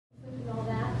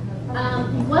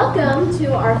welcome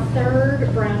to our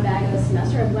third brown bag of the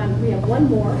semester. We have one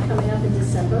more coming up in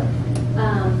December.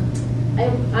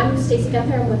 I'm Stacy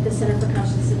Gunther. I'm with the Center for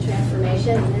Consciousness and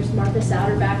Transformation, and there's Martha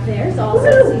Souter back there. It's also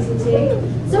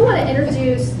CCT. So I want to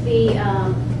introduce the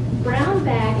brown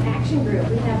bag action group.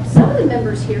 We have some of the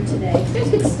members here today. You guys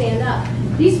could stand up.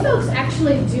 These folks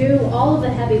actually do all of the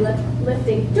heavy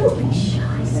lifting. Don't be shy.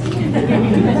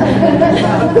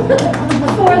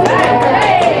 For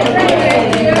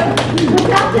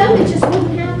without them, it just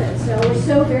wouldn't happen. So we're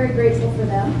so very grateful for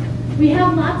them. We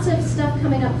have lots of stuff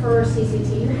coming up for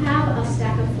CCT. You have a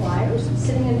stack of flyers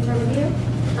sitting in front of you.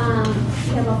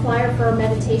 We have a flyer for our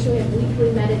meditation. We have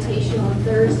weekly meditation on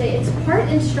Thursday. It's part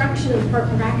instruction and part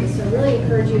practice, so I really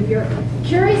encourage you, if you're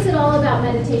curious at all about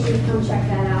meditation, come check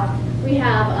that out. We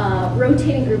have a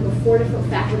rotating group of 4 different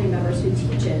faculty members who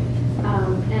teach it,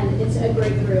 and it's a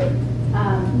great group.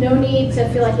 No need to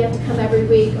feel like you have to come every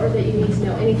week or that you need to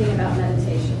know anything about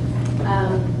meditation.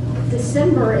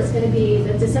 December is going to be,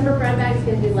 the December brown bag is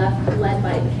going to be led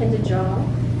by Kenda John,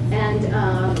 and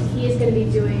he is going to be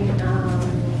doing,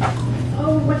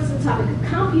 what's the topic?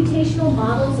 Computational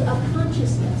models of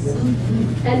consciousness.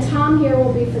 And Tom here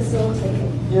will be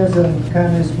facilitating. Yes, and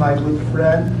Ken is my good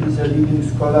friend. He's a leading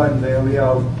scholar in the area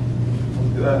of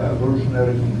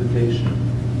evolutionary computation.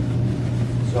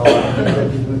 So I think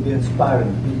that it will be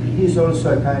inspiring. He's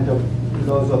also a kind of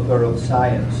philosopher of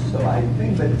science, so I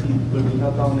think that he will be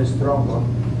not only strong on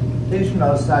the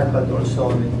computational side, but also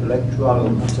on the intellectual or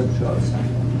conceptual side.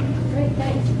 Great,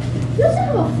 thanks. You also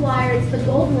have a flyer, it's the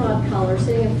goldenrod color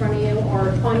sitting in front of you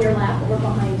or on your lap or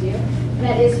behind you,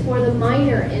 that is for the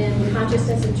minor in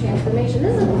consciousness and transformation.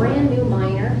 This is a brand new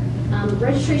minor.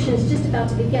 Registration is just about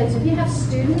to begin, so if you have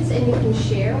students and you can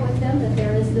share with them that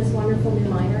there is this wonderful new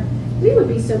minor, we would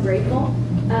be so grateful.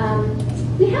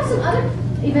 We have some other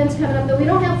events coming up that we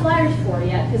don't have flyers for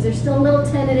yet because they're still a little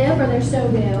tentative or they're so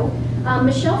new.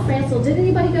 Michelle Francel, did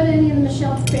anybody go to any of the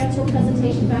Michelle Francel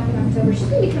presentations back in October? She's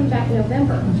going to be coming back in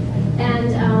November.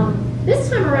 And this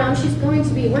time around,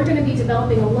 we're going to be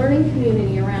developing a learning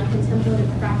community around contemplative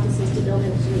practices to build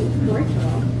into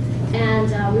curriculum.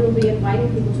 And we will be inviting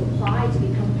people to apply to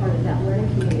become part of that learning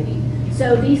community.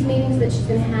 So these meetings that she's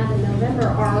going to have in November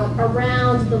are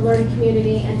around the learning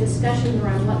community and discussions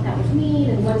around what that would mean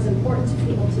and what is important to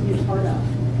people to be part of.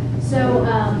 So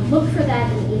look for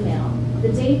that in email.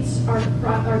 The dates are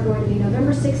going to be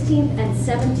November 16th and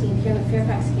 17th here on the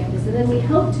Fairfax campus. And then we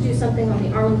hope to do something on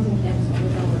the Arlington campus on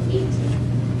November 18th.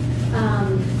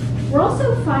 We're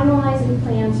also finalizing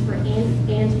plans for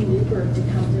Andy Newberg to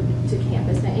come to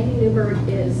campus. Now, Andy Newberg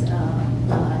is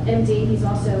MD. He's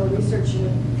also a leading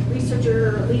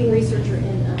researcher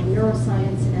in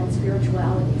neuroscience and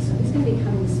spirituality. So he's going to be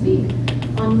coming to speak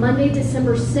on Monday,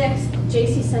 December 6th,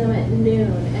 JC Cinema at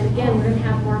noon. And again, we're going to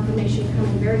have more information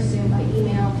coming very soon by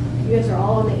email. You guys are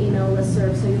all on the email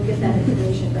listserv, so you'll get that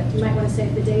information. But you might want to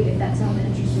save the date if that sounds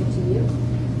interesting to you.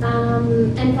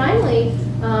 And finally,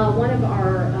 one of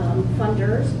our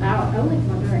funders, our only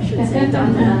funder, I should say,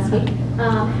 Don Delansky,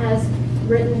 has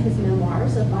written his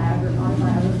memoirs,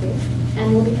 autobiography,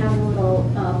 and we'll be having a little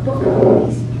book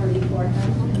release party for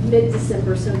him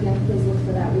mid-December. So again, please look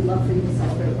for that. We'd love for you to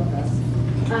celebrate with us.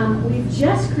 We've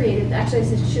just created, actually I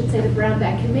should say the Brown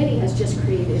Bag Committee has just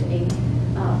created a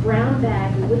Brown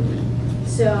Bag Wiki,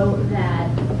 so that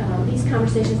these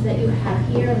conversations that you have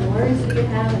here and the learnings that you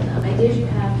have and the ideas you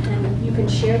have, and you can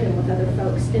share them with other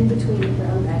folks in between the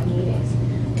Brown Bag meetings.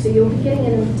 So you'll be getting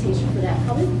an invitation for that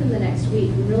probably within the next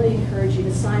week. We really encourage you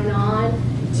to sign on,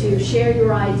 to share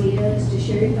your ideas, to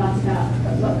share your thoughts about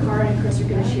what Cara and Chris are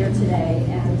going to share today,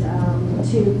 and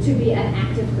to be an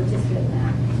active participant in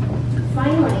that.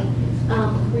 Finally,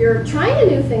 we're trying a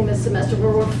new thing this semester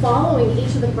where we're following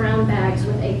each of the brown bags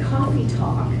with a coffee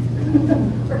talk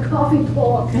or coffee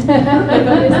talk.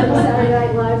 That is the Saturday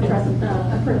Night Live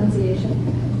pronunciation.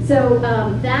 So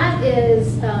that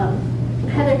is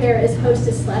Heather here is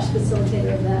hostess /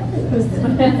 facilitator of that.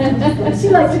 She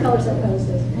likes to call herself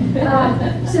hostess.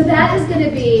 So that is going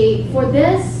to be, for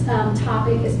this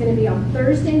topic, is going to be on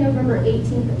Thursday, November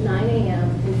 18th at 9 a.m.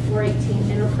 in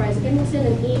 418 Enterprise. Again, we'll send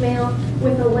an email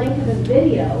with a link of a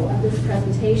video of this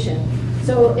presentation.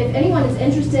 So if anyone is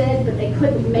interested but they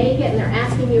couldn't make it and they're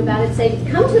asking you about it, say,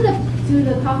 come to the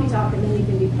coffee talk and then you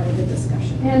can be part of the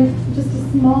discussion. And just a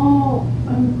small,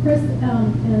 Chris and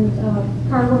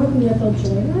Cara, we're hoping that they'll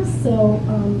join us. So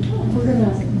we're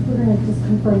gonna just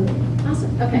confirm it.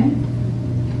 Awesome. Okay.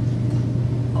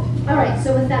 All right.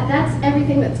 So with that, that's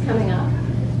everything that's coming up.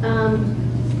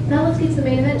 Now let's get to the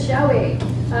main event, shall we?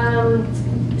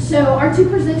 So our two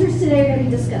presenters today are going to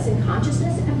be discussing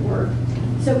consciousness at work.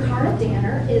 So Cara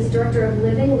Danner is Director of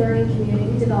Living, Learning,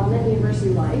 Community Development at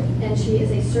University Life, and she is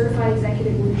a certified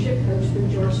executive leadership coach through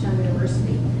Georgetown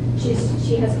University. She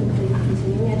has completed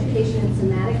continuing education in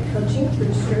somatic coaching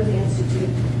through Strozzi Institute.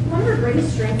 One of her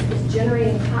greatest strengths is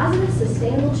generating positive,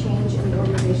 sustainable change in the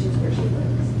organizations where she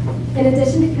lives. In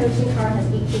addition to coaching, Cara has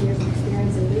 18 years of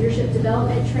experience in leadership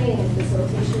development, training, and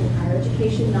facilitation in higher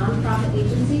education, nonprofit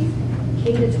agencies,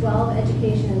 K-12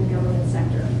 education, and the government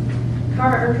sector.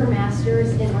 Cara earned her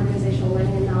master's in organizational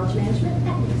learning and knowledge management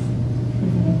at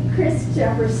UC. Chris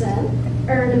Jefferson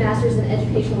earned a master's in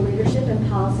educational leadership and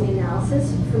policy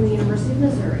analysis from the University of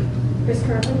Missouri. Chris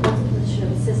currently holds the position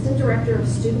of Assistant Director of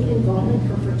Student Involvement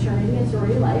for Fraternity and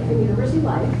Sorority Life in University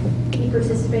Life. He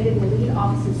participated in the Lead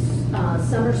Office's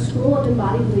Summer School of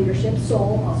Embodied Leadership,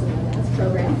 SOUL, also known as,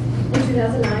 program, in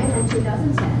 2009 and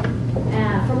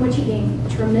 2010, from which he gained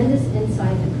tremendous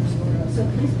insight and personal growth. So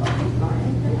please welcome Cara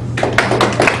and Chris.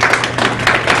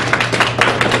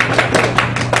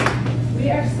 We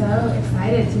are so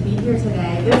excited to be here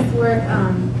today. This work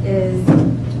is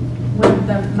one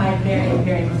of my very,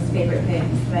 very most favorite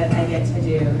things that I get to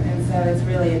do. And so it's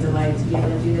really a delight to be able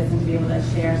to do this and to be able to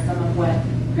share some of what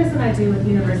Chris and I do with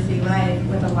University Life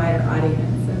with a wider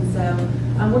audience. And so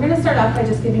we're going to start off by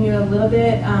just giving you a little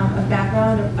bit of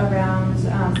background around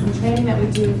some training that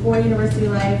we do for University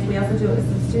Life. We also do it with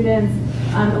some students.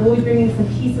 And we'll be bringing some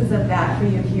pieces of that for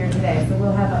you here today. So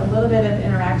we'll have a little bit of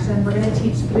interaction. We're going to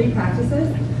teach 3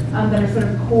 practices that are sort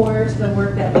of core to the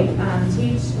work that we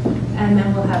teach. And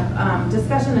then we'll have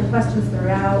discussion and questions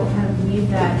throughout. We'll kind of weave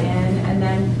that in. And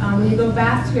then when you go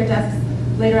back to your desks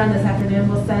later on this afternoon,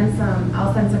 I'll send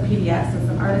some PDFs and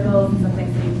some articles and some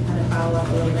things that you can kind of follow up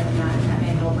a little bit on that. And that may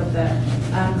help with the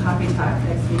coffee talk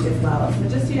next week as well. So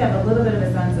just so you have a little bit of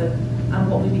a sense of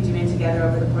what we'll be doing together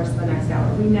over the course of the next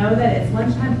hour. We know that it's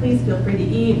lunchtime. Please feel free to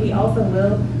eat. We also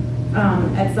will,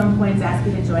 at some points, ask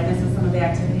you to join us with some of the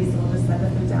activities. So we'll just set the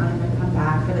food down and then come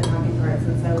back for the talking parts.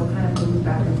 And so we'll kind of move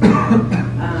back and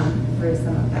forth through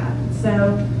some of that.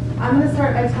 So I'm going to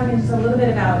start by talking just a little bit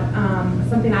about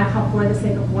something I call for the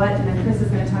sake of what, and then Chris is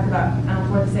going to talk about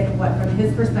for the sake of what from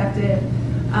his perspective.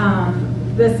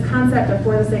 This concept of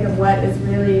for the sake of what is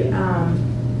really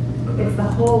it's the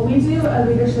whole, we do a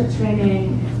leadership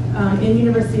training in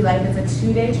University Life. It's a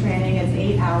 2-day training, it's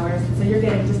 8 hours, so you're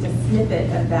getting just a snippet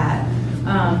of that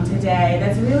today.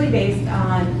 That's really based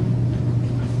on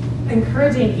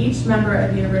encouraging each member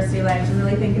of University Life to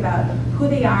really think about who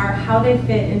they are, how they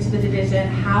fit into the division,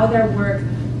 how their work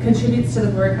contributes to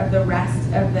the work of the rest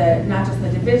of the, not just the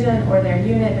division or their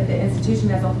unit, but the institution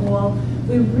as a whole.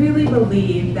 We really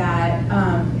believe that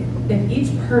if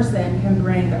each person can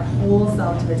bring their whole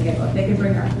self to the table, if they can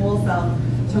bring their whole self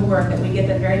to work, that we get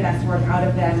the very best work out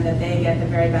of them, that they get the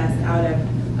very best out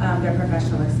of their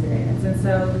professional experience. And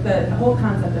so the whole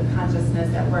concept of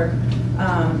consciousness at work,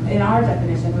 in our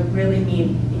definition, would really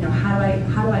mean, how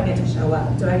do I get to show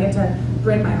up? Do I get to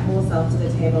bring my whole self to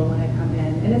the table when I come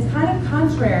in? And it's kind of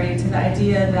contrary to the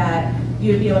idea that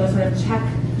you would be able to sort of check,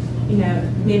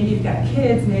 maybe you've got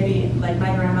kids, maybe like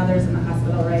my grandmother's in the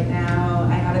hospital right now,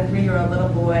 I have a 3-year-old little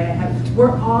boy,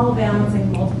 we're all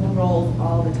balancing multiple roles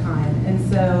all the time. And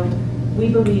so we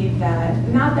believe that,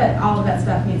 not that all of that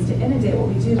stuff needs to inundate what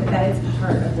we do, but that it's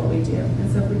part of what we do.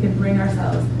 And so if we can bring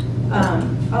ourselves,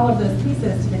 all of those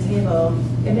pieces to the table,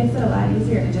 it makes it a lot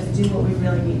easier to just do what we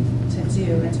really need to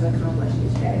do and to accomplish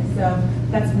each day. So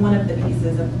that's one of the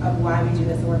pieces of why we do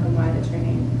this work and why the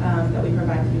training that we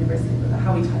provide to the university,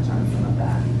 how we touch on some of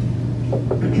that.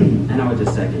 And I would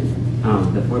just second,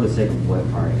 the for the sake of what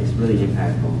part is really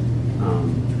impactful.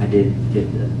 I did get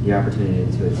the opportunity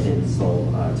to attend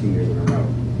SOUL 2 years in a row.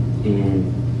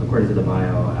 And according to the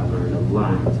bio, I learned a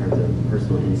lot in terms of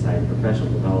personal insight and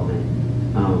professional development.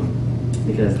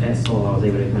 Because at SOUL, I was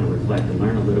able to kind of reflect and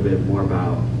learn a little bit more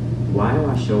about why do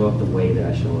I show up the way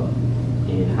that I show up?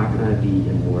 And how can I be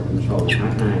in more control? And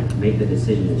how can I make the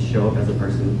decision to show up as a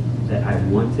person that I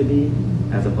want to be,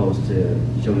 as opposed to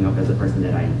showing up as a person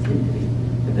that I intend to be,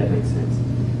 if that makes sense.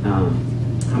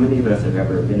 How many of us have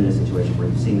ever been in a situation where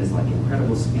you've seen this like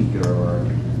incredible speaker or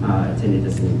attended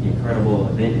this incredible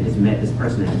event and just met this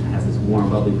person that has this warm,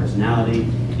 bubbly personality,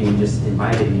 and you just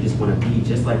invited and you just want to be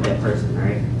just like that person,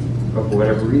 right? But for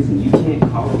whatever reason, you can't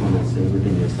call upon those things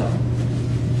within yourself.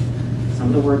 Some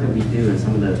of the work that we do and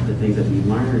some of the things that we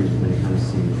learn when it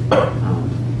comes to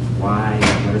what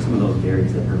are some of those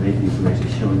barriers that prevent you from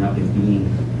actually showing up and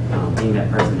being that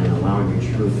person and allowing your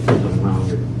true potential and allowing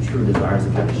your true desires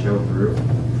to kind of show through.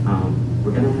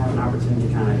 We're going to have an opportunity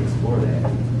to kind of explore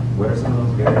that. What are some of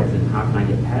those barriers and how can I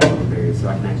get past those barriers so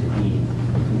I can actually be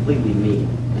completely me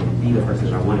and be be the person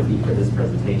that I want to be for this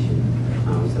presentation.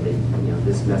 So that,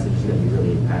 this message is going to be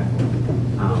really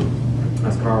impactful.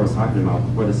 As Carl was talking about,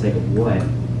 for the sake of what,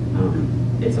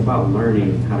 it's about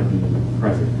learning how to be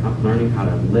present, learning how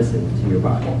to listen to your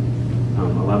body. A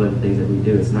lot of the things that we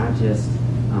do, it's not just,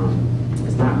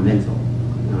 it's not mental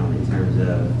in terms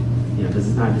of, this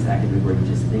is not just academic where you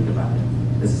just think about it.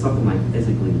 This is something like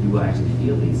physically, you will actually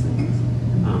feel these things.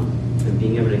 And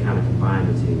being able to kind of combine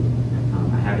the two,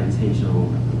 I have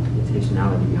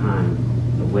intentionality behind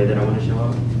the way that I want to show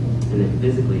up, and then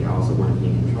physically, I also want to be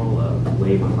in control of the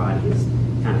way my body is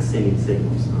kind of sending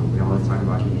signals. We always talk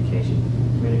about communication.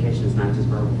 Communication is not just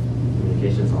verbal.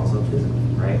 Communication is also physical,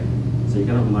 right? So you're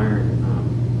going to learn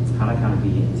how to kind of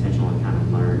be intentional and kind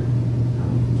of learn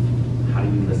how do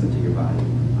you listen to your body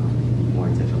and be more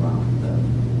intentional about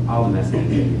all the messages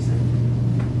that you're sending.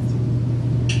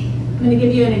 I'm going to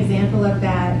give you an example of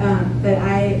that that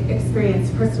I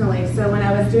experienced personally. So when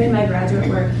I was doing my graduate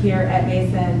work here at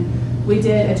Mason, we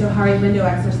did a Johari window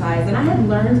exercise. And I had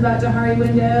learned about Johari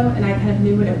window, and I kind of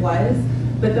knew what it was.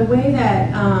 But the way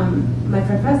that my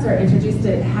professor introduced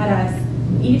it had us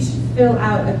each fill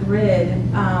out a grid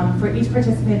for each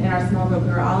participant in our small group. We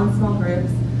were all in small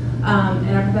groups.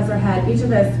 And our professor had each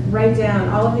of us write down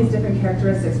all of these different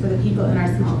characteristics for the people in our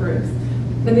small groups.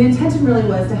 And the intention really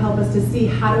was to help us to see,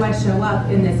 how do I show up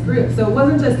in this group? So it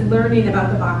wasn't just learning about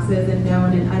the boxes and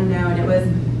known and unknown. It was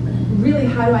really,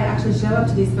 how do I actually show up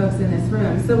to these folks in this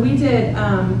room? So we did,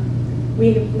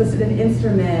 we listed an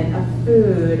instrument, a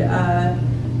food, a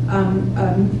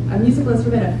musical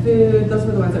instrument, a food. Those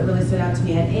were the ones that really stood out to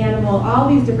me. An animal, all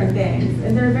these different things.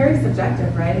 And they're very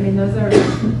subjective, right? I mean, those are,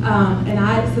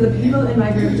 so the people in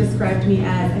my group described me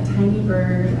as a tiny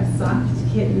bird, a soft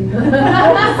kitten,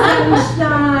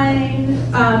 sunshine,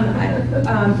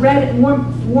 bread,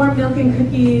 warm milk and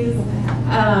cookies,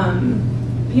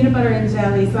 peanut butter and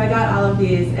jelly. So I got all of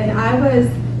these, and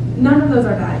none of those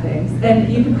are bad things. And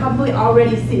you can probably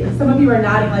already see, some of you are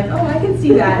nodding like, oh, I can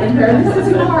see that in her. This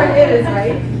is who Laura is,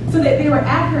 right? So they were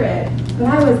accurate, but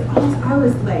I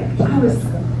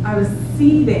was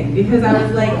seething, because I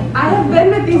was like, I have been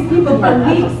with these people for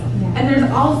weeks, and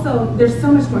there's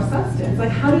so much more substance. Like,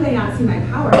 how do they not see my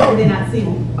power? How do they not see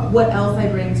what else I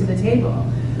bring to the table?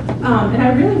 And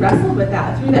I really wrestled with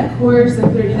that through that course,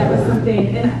 and that was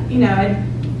something, and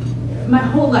my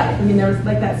whole life, there was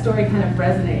like, that story kind of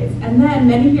resonates. And then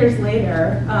many years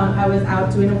later, I was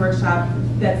out doing a workshop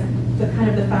that's the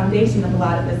foundation of a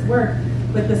lot of this work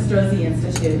with the Strozzi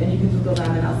Institute, and you can Google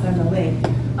them, and I'll send the link.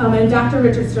 And Dr.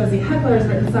 Richard Strozzi Heckler has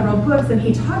written several books, and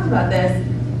he talked about this.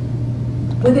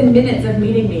 Within minutes of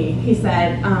meeting me, he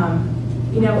said,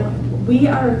 we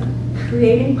are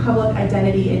creating public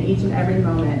identity in each and every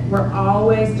moment. We're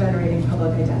always generating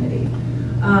public identity.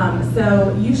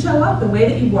 So you show up, the way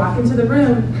that you walk into the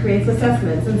room creates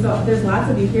assessments. And so there's lots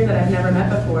of you here that I've never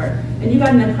met before. And you got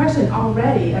an impression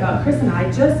already about Chris and I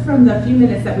just from the few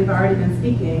minutes that we've already been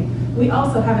speaking. We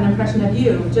also have an impression of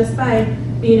you just by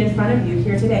being in front of you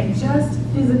here today, just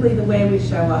physically the way we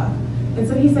show up. And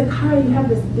so he said, Kara, you have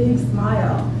this big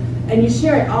smile, and you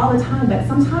share it all the time, but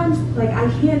sometimes, like, I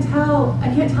can't tell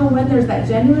when there's that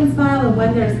genuine smile and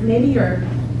when there's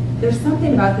there's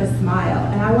something about this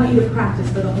smile, and I want you to practice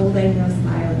for the whole day, no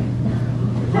smiling.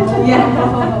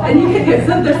 Yeah, and you can get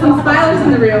there's some smilers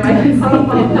in the room. I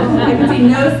can see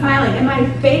no smiling, and my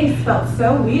face felt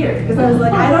so weird, because I was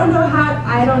like, I don't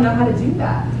know how to do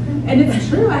that. And it's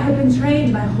true, I had been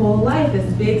trained my whole life,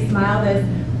 this big smile,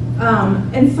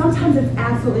 and sometimes it's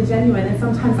absolutely genuine, and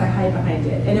sometimes I hide behind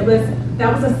it. And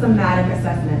that was a somatic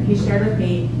assessment. He shared with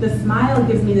me, the smile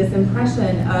gives me this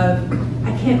impression of,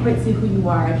 I can't quite see who you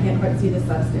are, I can't quite see the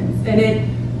substance.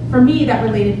 And for me, that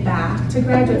related back to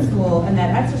graduate school and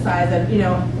that exercise of,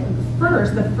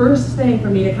 the first thing for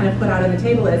me to kind of put out on the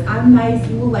table is, I'm nice,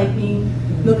 you will like me,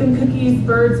 milk and cookies,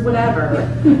 birds, whatever.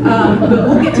 But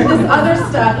we'll get to this other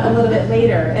stuff a little bit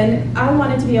later. And I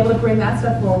wanted to be able to bring that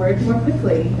stuff forward more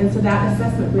quickly. And so that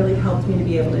assessment really helped me to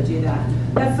be able to do that.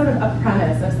 That's sort of a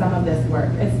premise of some of this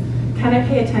work. It's, can I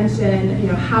pay attention?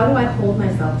 How do I hold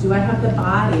myself? Do I have the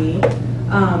body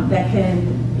that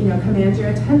can, command your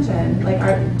attention? Like,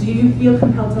 do you feel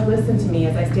compelled to listen to me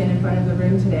as I stand in front of the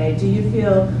room today? Do you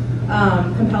feel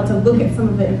compelled to look at some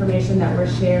of the information that we're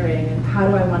sharing, and how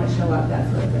do I want to show up,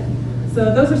 that sort of thing.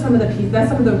 So those are some of the pieces, that's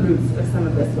some of the roots of some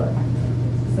of this work.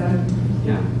 So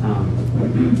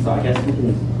I guess we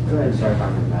can go ahead and start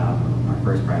talking about our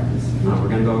first practice. We're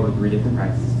going to go over 3 different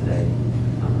practices today.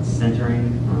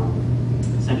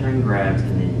 Centering grabs,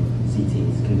 and then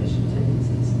CTs, conditioned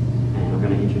tendencies. And I'm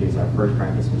going to introduce our first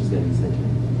practice, which is going to be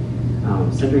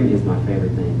centering. Centering is my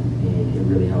favorite thing, and it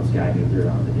really helps guide me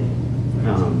throughout the day.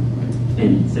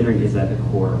 And centering is at the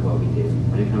core of what we do.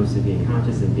 When it comes to being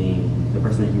conscious and being the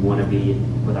person that you want to be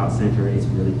without center, it's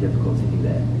really difficult to do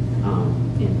that.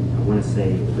 And I want to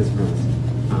say with this room,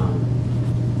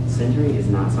 centering is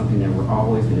not something that we're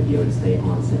always going to be able to stay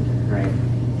on center, right?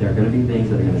 There are going to be things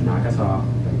that are going to knock us off,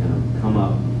 that are going to come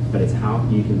up, but it's how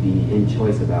you can be in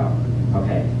choice about,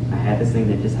 okay, I had this thing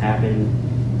that just happened,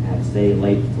 I had to stay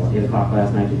late till 8 o'clock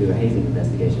last night to do a hazing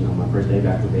investigation on my first day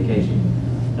back from vacation.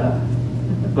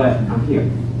 But I'm here,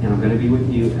 and I'm going to be with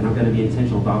you, and I'm going to be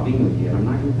intentional about being with you, and I'm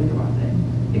not going to think about that.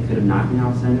 It could have knocked me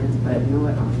off center, but you know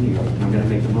what, I'm here, and I'm going to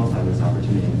make the most out of this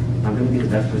opportunity. I'm going to be the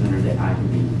best presenter that I can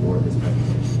be for this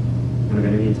presentation. And I'm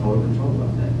going to be in total control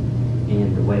about that.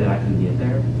 And the way that I can get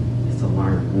there is to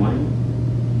learn, one,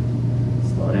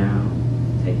 slow down,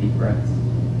 take deep breaths,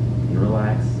 and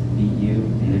relax, be you,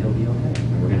 and it'll be okay.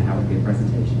 And we're going to have a good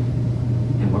presentation.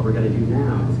 And what we're going to do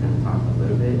now is going to talk a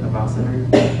little bit about centering,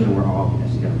 and we're all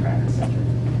actually going to practice centering.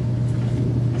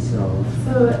 So,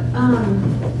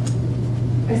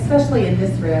 especially in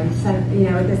this room, so, you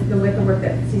know, with the work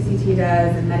that CCT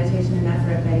does and meditation and that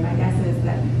sort of thing, my guess is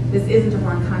that this isn't a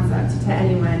foreign concept to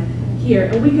anyone here.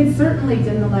 And we could certainly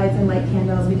dim the lights and light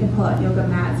candles. We can pull out yoga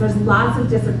mats. There's lots of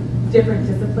different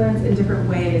disciplines and different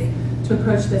ways to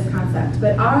approach this concept.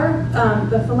 But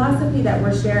the philosophy that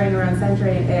we're sharing around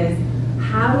centering is,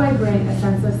 how do I bring a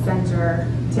sense of center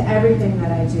to everything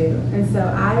that I do? And so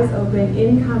eyes open,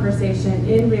 in conversation,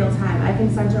 in real time. I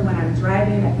can center when I'm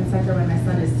driving, I can center when my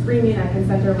son is screaming, I can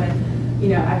center when, you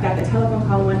know, I've got the telephone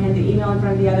call in one hand, the email in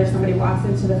front of the other, somebody walks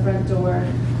into the front door,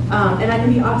 and I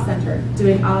can be off-center,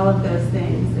 doing all of those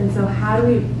things. And so how do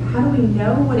we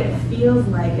know what it feels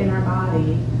like in our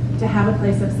body to have a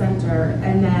place of center,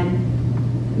 and then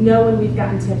know when we've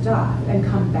gotten tipped off and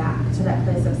come back to that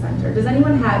place of center? Does that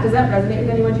resonate with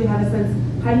anyone? Do you have a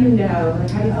sense? How do you know?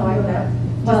 Like, how do you feel like that?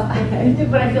 Well,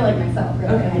 but I feel like myself,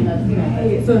 right? Okay. I mean, that's, you know,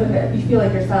 Right. So you feel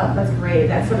like yourself. That's great.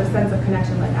 That sort of sense of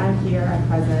connection, like I'm here, I'm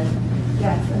present.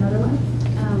 Yes, another one?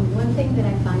 One thing that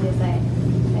I find is I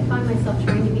find myself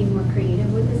trying to be more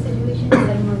creative with the situation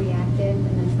instead of more reactive,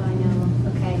 and then so I know,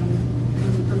 okay,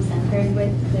 I'm centered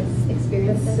with this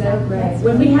experience. That's so great.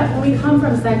 When we come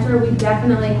from center, we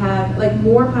definitely have like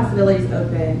more possibilities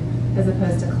open as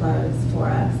opposed to closed for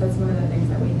us. That's one of the things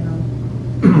that we know.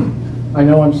 I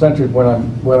know I'm centered when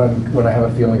I have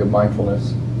a feeling of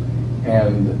mindfulness,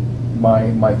 and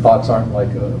my thoughts aren't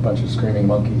like a bunch of screaming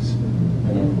monkeys.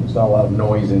 You know, there's not a lot of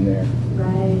noise in there.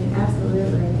 Right,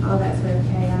 absolutely. All that sort of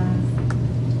chaos.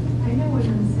 I know when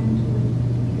I'm centered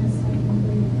because I can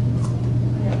breathe.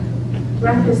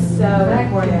 Breath is so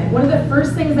important. One of the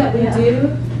first things that we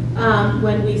do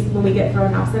when we get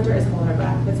thrown off center is hold our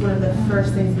breath. It's one of the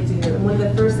first things we do. And one of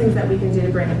the first things that we can do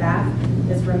to bring it back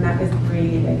is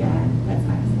breathe again. That's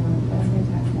excellent. That's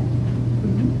fantastic.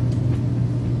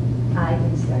 I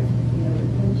can start to feel the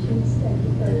tension start to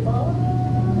go all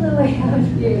the way out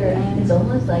here. It's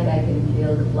almost like I can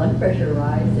feel the blood pressure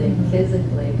rising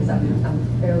physically, because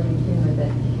I'm fairly in tune with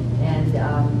it. And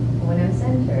when I'm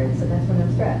centered, so that's when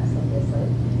I'm stressed, obviously.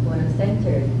 When I'm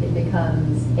centered, it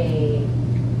becomes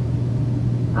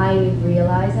I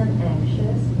realize I'm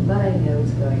anxious, but I know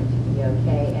it's going to be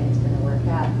okay and it's going to work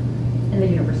out. And the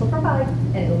universe will provide,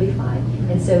 and it'll be fine.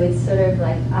 And so it's sort of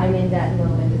like I'm in that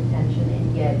moment of tension,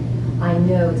 and yet I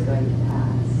know it's going to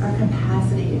pass. Our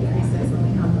capacity increases when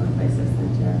we come from a place of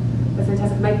center. That's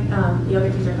fantastic. My yoga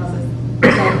teacher calls us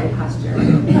beltway posture.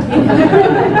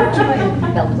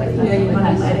 Beltway You know, you want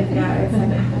to posture. let it go. It's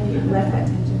like, how do you let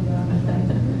that tension go?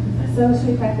 So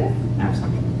should we practice?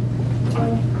 absolutely.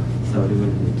 So do it.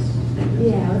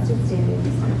 Yeah, let's just stand in.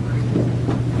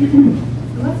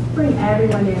 Let's bring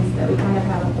everyone in so that we kind of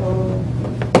have a full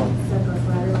circle so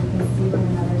everyone can see one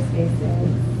another's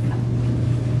faces.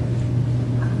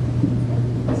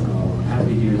 So as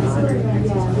we do this,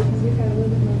 Yeah, because we've got a little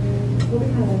bit more room. We'll be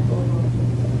kind of full.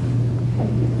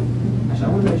 actually, I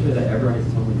want to make sure that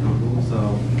everybody's totally comfortable. So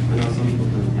I know some people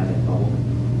kind of have that bubble.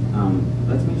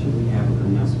 Let's make sure we have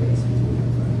enough space between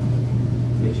everybody.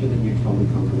 Make sure that you're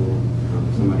totally comfortable.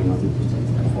 If somebody wants to just take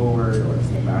a step forward or a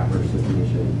step backwards, just to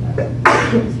make sure that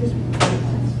is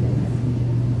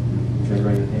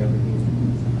everybody okay over here?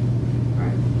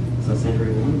 Alright. So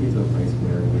centering, we want to get to a place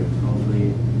where we're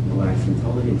totally relaxed and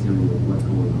totally in tune with what's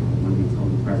going on. We want to be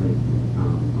totally present.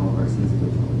 All of our senses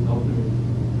are totally open.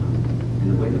 And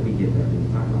the way that we get there, when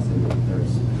we talk about centering,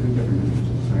 there's three different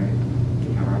dimensions, right?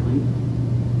 We have our length,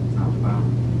 top to bottom.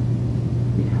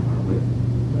 We have our width,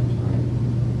 left to right.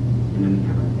 And then we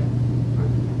have our depth,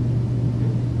 front to back.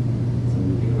 Okay? So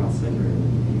when you think about centering,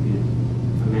 you could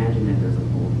imagine that there's a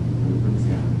pole from the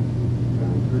sky,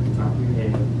 from the top of your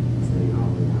head, extending all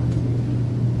the way down to your feet.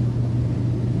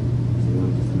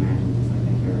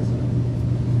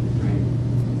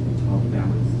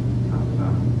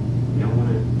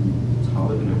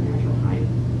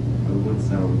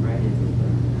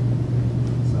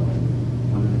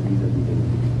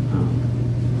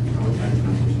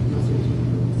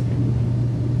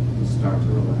 start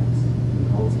to relax and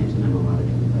hold tension in a lot of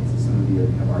different places. Some of you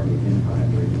have already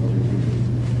identified where you hold your tension.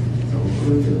 So what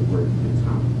we're going to do is work from the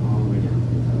top all the way down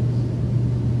to the toes.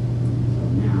 So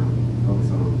now, focus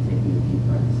on taking deep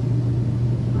breaths.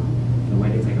 The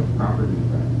way to take a proper deep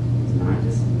breath is not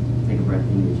just take a breath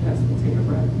in your chest, but take a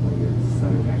breath where your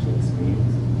stomach actually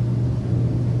expands.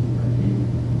 Breath in.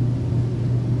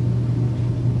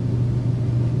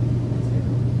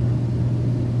 Exhale.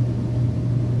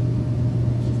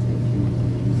 Just take a few more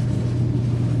breaths.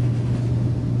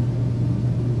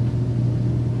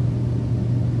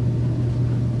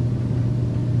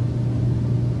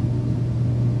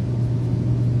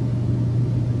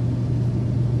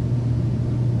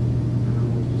 And I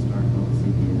want you to start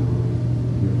focusing in on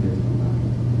your physical body.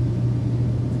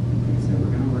 Like I said,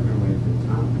 we're going to work our way from the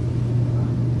top to the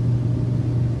bottom.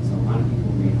 So a lot of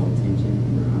people may hold tension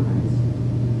in their eyes.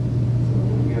 So I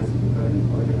want you guys to go ahead and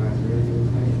close your eyes really,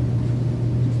 really tight.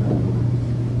 Just let them relax.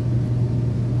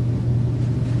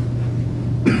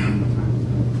 One more time, just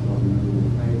go ahead and close them really,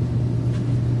 really tight.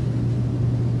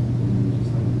 And then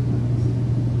just let them relax.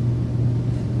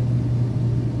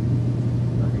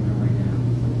 Working our way down.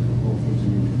 Hold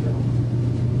tension in your jaw.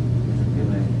 Does it feel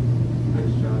like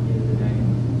punch jaw at the end of the day?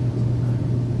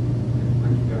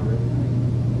 Punch jaw really tight.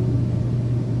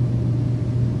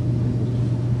 And punch.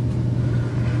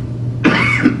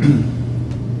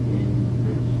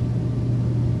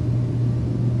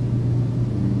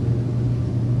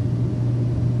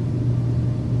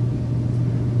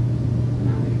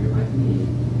 Now, if you're like me,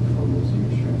 feel most of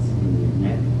your stress in your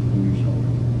neck and your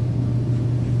shoulder.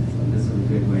 So this is a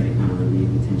good way to kind of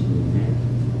relieve the tension in your neck.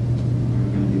 And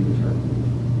we're going to do the turtle.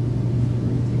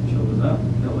 We're going to take your shoulders up,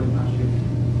 belly posture,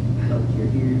 up to your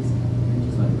ears, and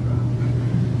just let it drop.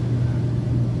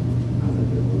 How's that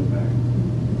feel? Hold it back.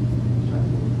 Try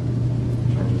to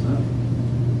shoulders up.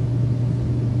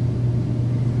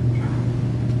 Drop.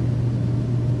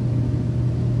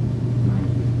 Mind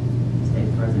you, stay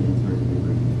present in terms of your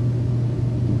breathing.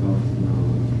 You both know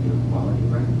taking a quality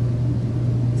breath.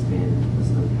 Expand the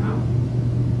stomach out.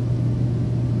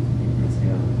 And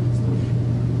exhale, stomach in.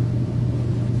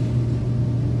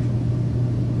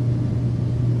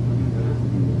 We're going to go down to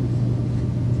the knees.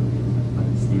 Some people like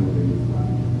to stand with their knees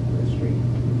wide, but straight.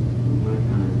 We want to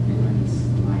kind of bend our knees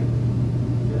slightly,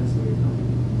 just so you're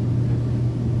comfortable.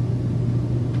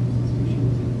 Just make sure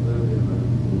you take a little bit of a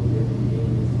dip in your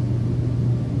knees.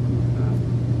 Come back up.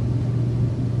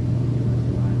 And lift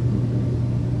your legs a little bit.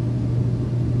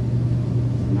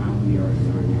 So now we are in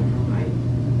our natural height.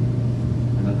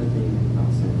 Another thing about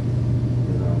center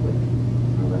is our width,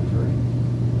 our left to right.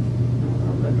 Now,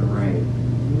 our left to right,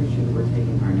 we make sure that we're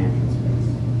taking our natural space.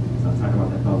 So I'll talk about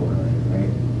that bubble earlier,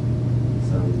 right?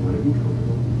 So you want to be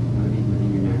comfortable, you want to be within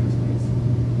your natural space.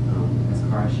 As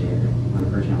Cara shared, one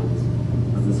of her challenges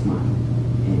was the smile.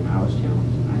 And I was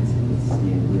challenged. I had to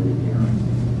stand really narrow.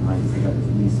 I like to take up as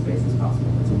least space as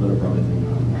possible. It's a little brother thing.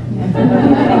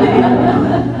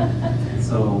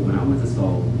 So when I went to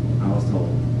Seoul, I was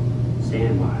told,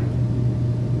 stand wide.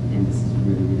 And this is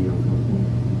really, really uncomfortable.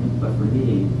 But for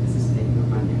me, this is taking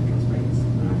up my natural space.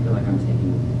 And I feel like I'm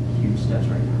taking huge steps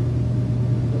right now.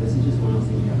 But this is just one of those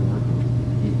things you have to work on.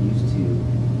 Get used to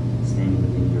standing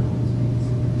within your own space.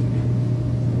 Okay?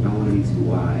 We don't want to be too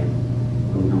wide,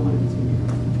 but we don't want to be too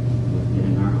narrow.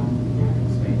 Within our own natural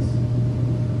space.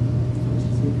 Let's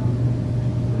just get comfortable.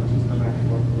 Let's just go back and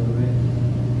forth a little bit.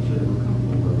 Make sure that we're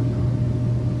comfortable where we're going.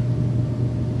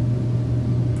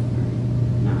 Alright.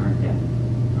 Now our depth,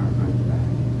 our front to back.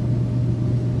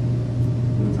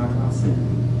 When we talk about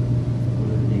centering, one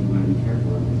of the things we want to be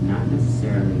careful of is not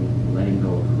necessarily letting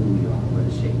go of who we are, what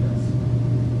the shape does.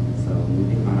 So when we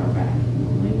think about our back,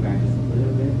 we'll lean back just a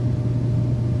little bit.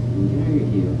 When you know your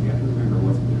heels, you have to remember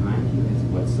what's behind you is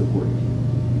what's supported you.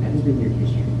 That has been your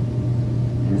history.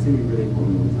 And it's going to be really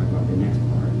important when we talk about the next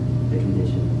part, the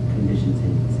condition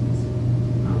tendencies.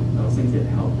 Those things that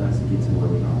helped us get to where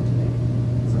we are today.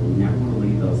 So we never want to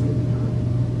leave those things behind.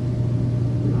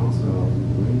 We also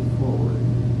lean forward.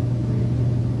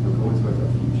 We're going towards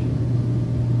our future.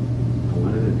 And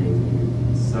one of the things, when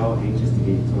you're so anxious to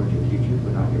get towards your future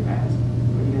without your past,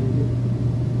 what are you going to do?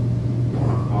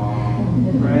 Fall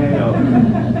right over.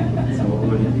 So what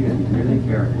we're going to do is be really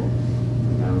careful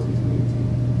to balance between the two.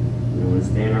 We don't want to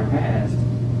stay in our past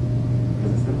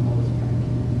because it's going to hold us back.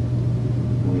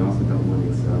 And we also don't want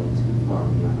to excel too far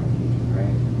beyond our future,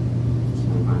 right? Just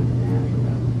want to find the natural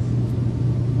balance.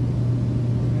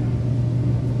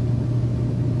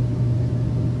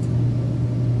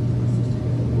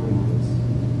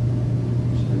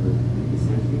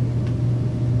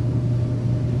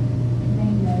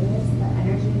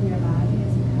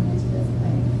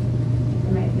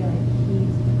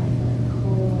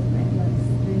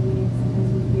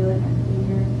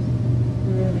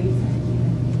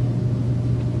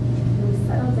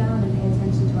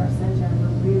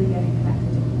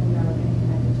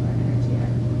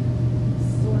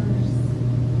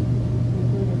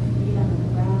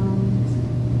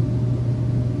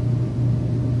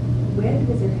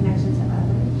 is your connection to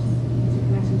others. It's your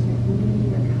connection to your community,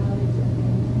 your colleagues, your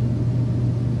family.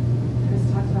 Chris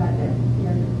talked about it,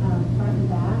 your front and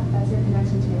back. That's your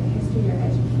connection to your history, your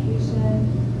education,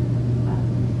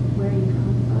 where you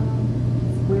come from,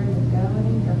 where you're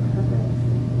going, your purpose.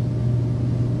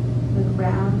 The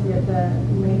ground, the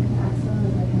link axle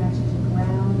is a connection to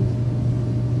ground,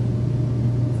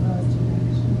 as well as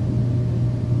direction.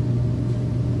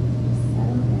 Just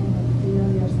settle in and feel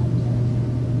your center.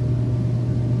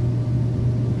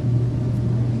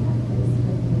 Find that place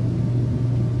for you.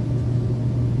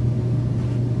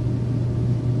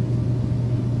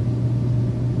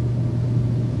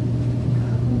 A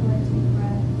couple more deep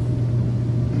breaths.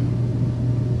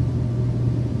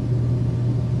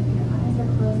 If your eyes are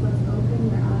closed, let's open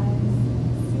your eyes.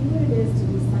 See what it is to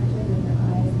be centered with your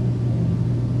eyes open.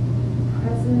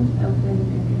 Present, open,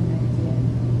 and connected.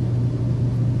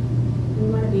 We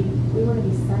want to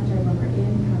be centered when we're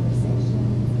in conversation,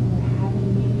 when we're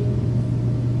having meetings,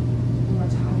 when we're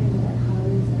talking with our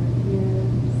colleagues and our peers.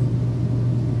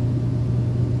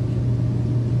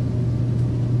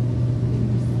 Bring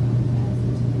yourself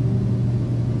present to the moment.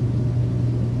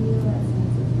 Feel that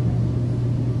sense of presence.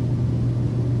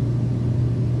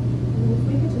 And if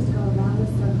we could just go around the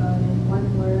circle and in one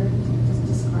word, just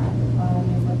describe the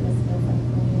quality of what this feels like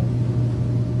for you.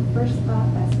 First thought,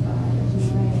 best thought, or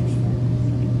joy and sense.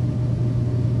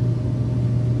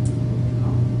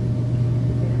 Calm.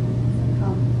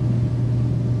 Calm.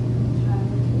 Try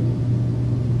to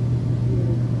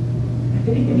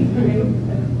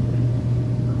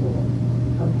cool.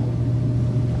 Okay.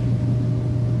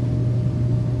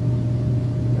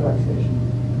 Relaxation.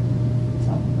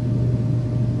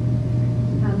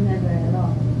 I'm never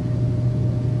alone.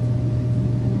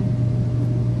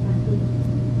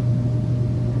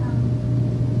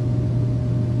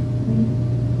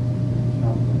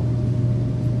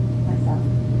 Myself.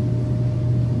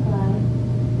 Alive.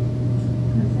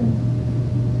 Present.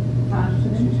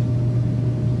 Confident.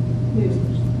 Peace.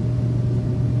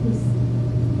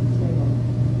 Stable.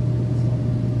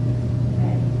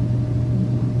 Okay.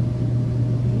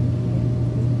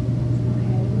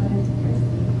 Okay, go ahead to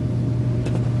Christy.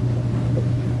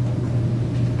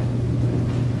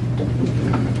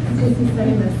 Stacy's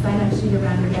setting the sign-up sheet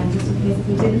around again, just in case if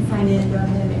you didn't sign in, go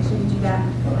ahead and make sure you do that.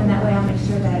 And that way I'll make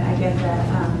sure that I get the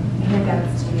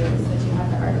handouts to you, so that you have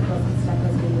the articles and stuff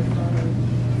as we move forward.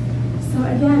 So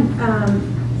again,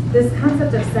 this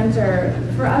concept of center,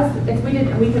 for us, if we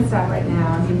can stop right now.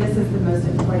 I mean, this is the most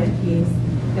important piece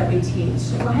that we teach.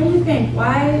 Why do you think?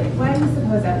 Why do you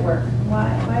suppose that work?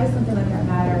 Why does something like that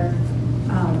matter?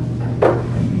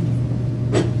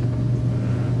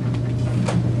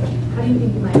 How do you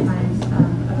think you might find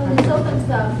a Well, it opens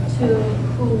up to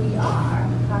who we are,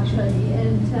 actually,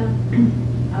 and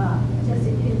just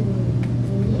in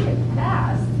years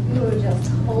past, we were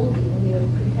just holding, we were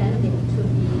pretending to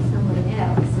be someone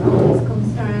else, always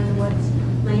concerned what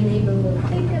my neighbor will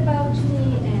think about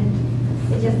me, and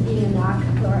it's just being an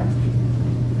actor,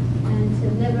 and to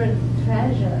never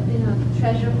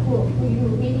treasure who you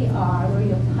really are, where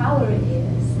your power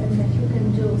is, and that you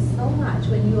can do so much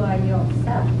when you are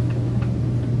yourself.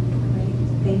 Great,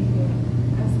 thank you.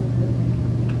 Absolutely.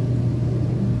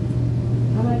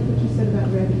 I like what you said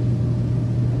about ready.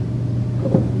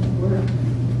 Work.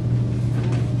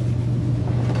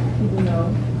 Even though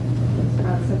this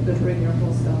concept of bring your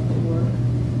whole self to work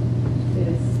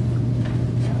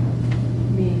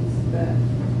means that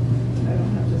I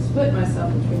don't have to split myself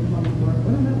between home and work.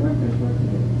 When I'm at work, there's work to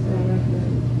do. So I like that.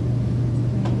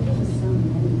 There's just so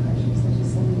many pressures, there's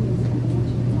just so many things that I want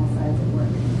you from all sides of work.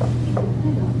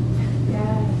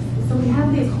 Yes, so we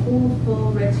have these whole,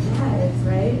 full, rich lives,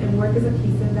 right? And work is a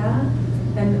piece of that.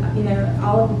 And,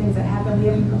 all of the things that happen, we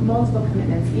have multiple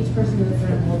commitments. Each person in this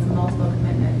room holds multiple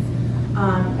commitments.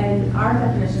 And our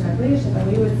definition of leadership, and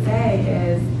we would say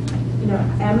is,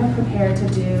 am I prepared to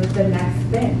do the next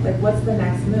thing? Like, what's the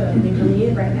next move? I mean, for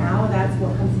me right now, that's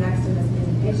what comes next in this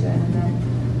presentation. And then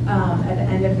at the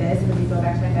end of this, when we go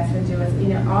back to my desk and do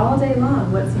it, all day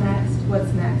long, what's next?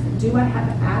 What's next? Do I have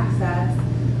access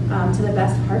to the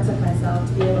best parts of myself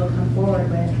to be able to come forward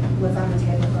with what's on the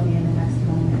table for me in the next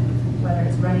moment? Whether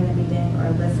it's running a meeting or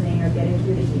listening or getting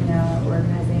through the email or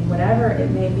organizing, whatever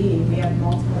it may be, we have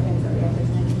multiple things that we have to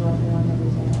tend to everyone every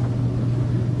day.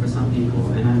 For some people,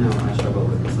 and I know I struggle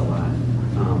with this a lot,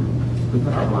 we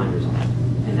put our blinders on,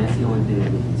 and that's the only thing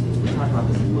that we can see. We talked about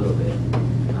this a little bit.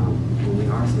 When we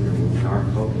are centered, when we are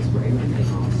focused, we're able to take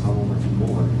on so much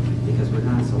more because we're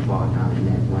not so bogged down in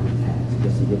that one task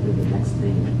just to get through the next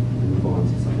thing and move on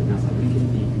to something else. Like, we can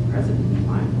be present and be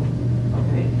mindful.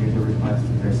 Okay, here's a request.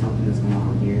 If there's something that's going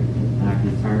on here, and I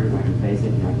can turn, I can face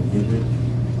it,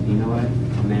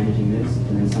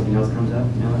 else comes up,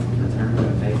 you know, let's return, we're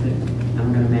gonna face it, and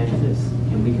we're gonna manage this,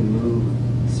 and we can move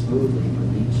smoothly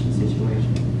with each situation.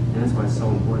 And that's why it's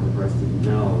so important for us to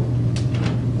know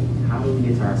how do we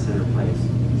get to our center place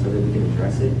so that we can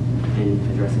address it and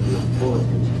address it with full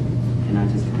attention, and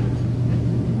not just kind of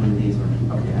one of these where,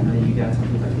 okay, I know you got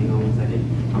something, like, hang on 1 second,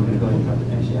 I'm gonna go ahead and talk to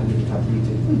Ashley, I need to talk to you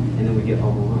too, and then we get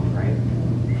overwhelmed, right?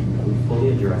 We fully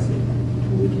address it,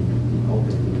 and we can be open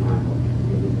and be mindful,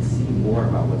 and we can see more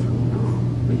about what's going on.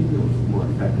 We can be more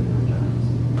effective in our jobs.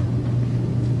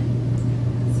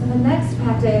 So the next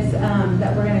practice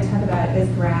that we're going to talk about is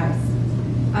grabs.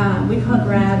 We call it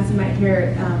grabs. You might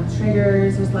hear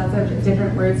triggers. There's lots of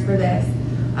different words for this,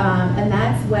 and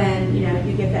that's when you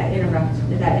get that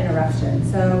interruption.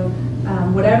 So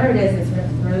whatever it is, it sort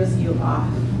of throws you off.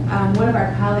 One of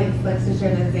our colleagues likes to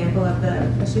share the example of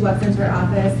she walks into her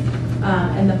office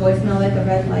and the voicemail, like a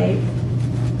red light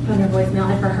on her voicemail,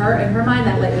 and for her, in her mind,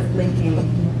 that light was blinking.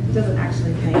 It doesn't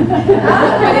actually blink. But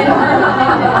in her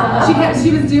mind,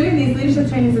 she was doing these leadership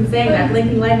trainings and saying that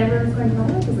blinking light, and everyone was going, "Oh,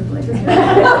 what does it blink?"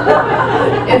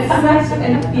 It's such,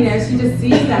 and she just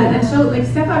sees that, and then she'll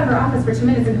step out of her office for 2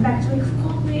 minutes and come back. She's like,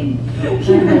 "Call me." What's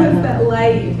that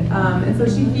light? And so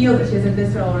she feels that she has a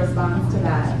visceral response to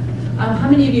that. How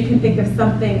many of you can think of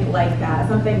something like that?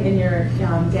 Something in your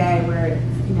day where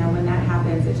when that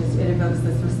happens, it evokes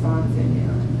this response in you.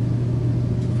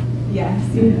 Yes,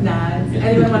 nods.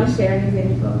 Anyone want to share an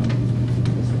example?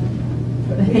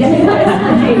 That's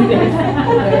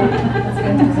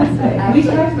we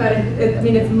talked about it. I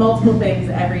mean, it's multiple things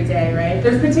every day, right?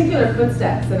 There's particular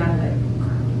footsteps, and I'm like,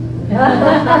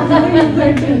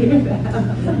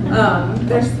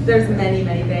 there's many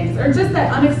things, or just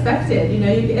that unexpected.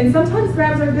 And sometimes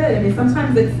grabs are good. I mean,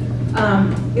 sometimes it's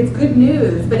good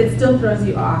news, but it still throws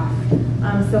you off.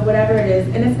 So whatever it is,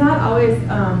 and it's not always.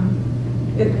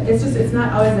 It's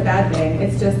not always a bad thing.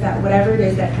 It's just that whatever it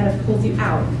is that kind of pulls you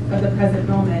out of the present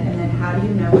moment, and then how do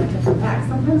you know when to come back?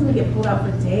 Sometimes we get pulled out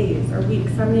for days or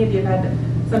weeks. How many of you have had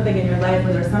something in your life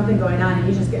where there's something going on and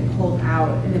you just get pulled out,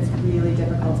 and it's really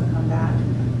difficult to come back?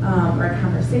 Or a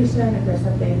conversation, if there's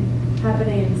something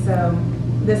happening. So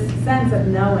this sense of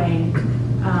knowing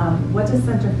what does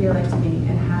center feel like to me,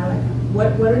 and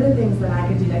what are the things that I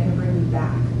can do that can bring me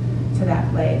back to that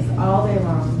place all day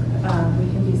long. We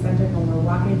can be centered when we're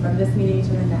walking from this meeting to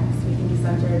the next. We can be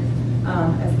centered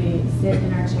as we sit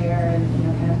in our chair and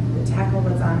kind of tackle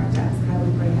what's on our desk. How do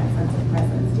we bring that sense of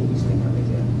presence to each thing that we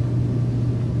do?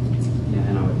 Yeah,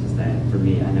 and I would just add, for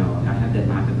me, I know I have that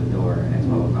knock at the door at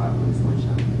 12 o'clock when it's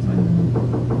lunchtime. It's like,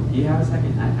 do you have a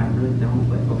second? I really don't,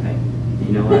 but okay.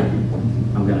 You know what?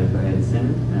 I'm going to go ahead and center,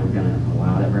 and I'm going to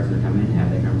allow that person to come in and have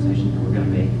that conversation, and we're going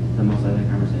to make the most of that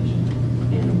conversation.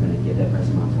 And I'm going to give that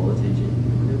person my full attention.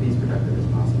 We're going to be as productive as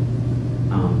possible.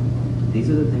 These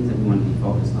are the things that we want to be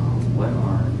focused on. What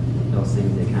are those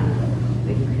things that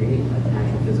they can create like an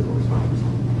actual physical response for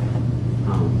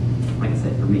someone? Like I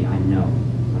said, for me, I know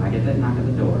when I get that knock at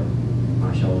the door,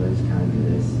 my shoulders kind of do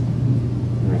this.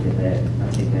 And I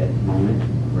take that moment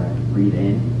where I breathe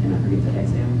in and I forget to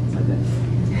exhale. It's like that.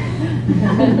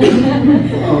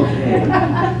 Okay,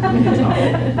 we can talk.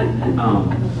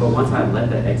 But once I let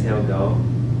that exhale go,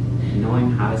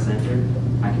 knowing how to center,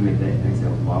 I can make that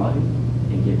exhale quality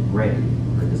and get ready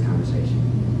for this conversation.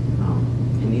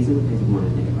 And these are the things we want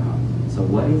to think about. So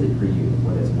what is it for you?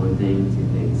 Whether it's one thing, two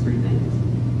things, three things.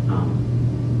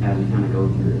 As we kind of go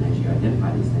through and as you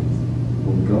identify these things,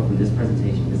 when we go from this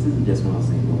presentation, this isn't just one of those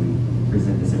things where we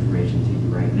present this information to you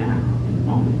right now in the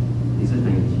moment. These are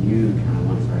things you kind of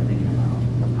want to start thinking about.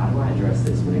 How do I address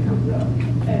this when it comes up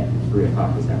at 3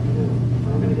 o'clock this afternoon?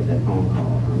 When I'm going to get that phone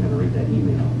call, or I'm going to read that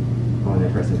email, or when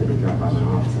that person's going to drop by my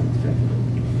office unexpectedly.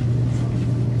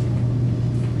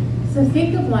 So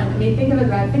think of one. Think of a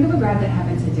grab that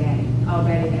happened today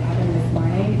already, that happened this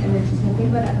morning, and then just think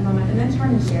about that for a moment, and then try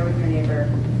and share with your neighbor,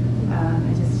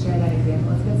 and just share that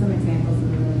example. Let's get some examples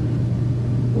in the room.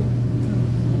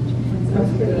 That's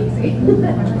pretty easy.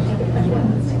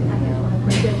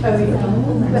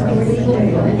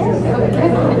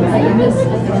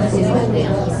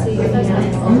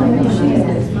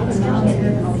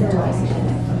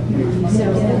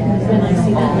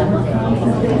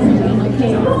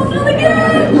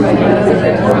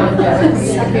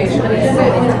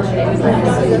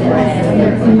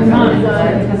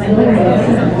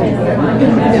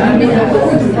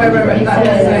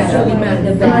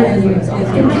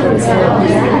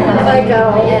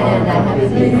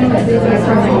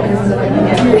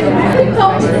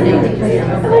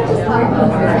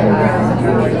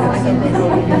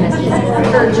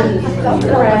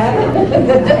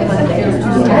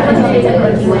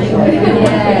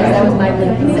 That was my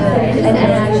blinking. And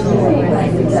actually,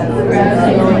 I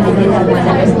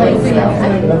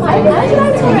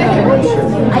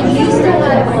used to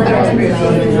have one that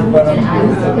was and I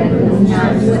was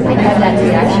I have that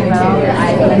reaction too.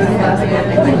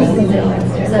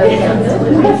 So,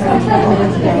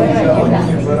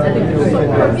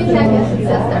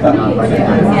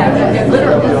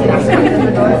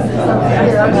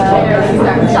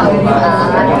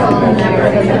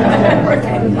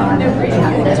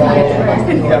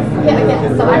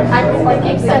 So I was like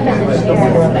accepting the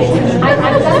shares. I've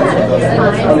done that a few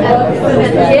times,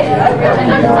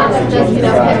 and I'm not just,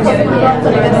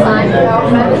 putting a sign,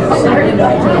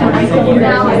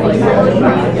 now I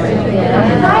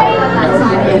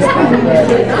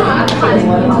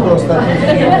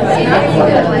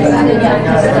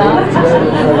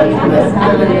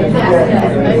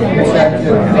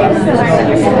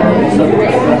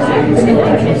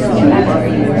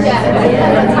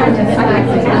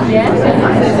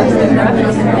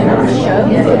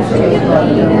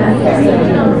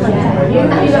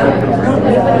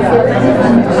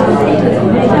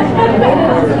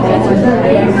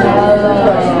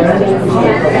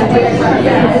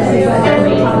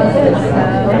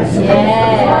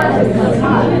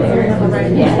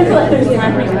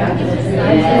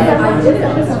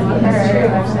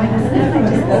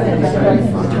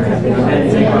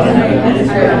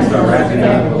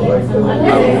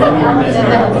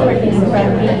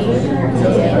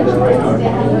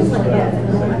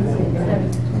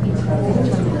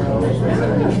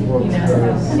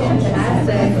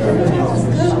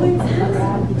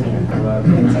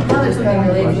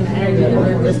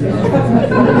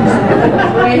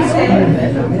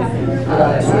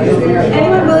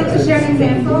Anyone willing to share an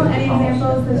example? Any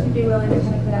examples that you'd be willing to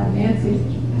check it out? Nancy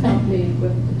helped me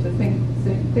to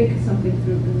think something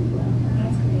through really well.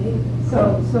 That's great.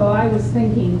 So I was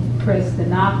thinking, Chris, to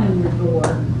knock on your door,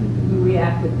 you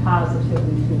reacted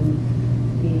positively to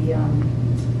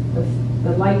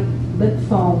the light lit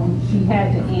phone. She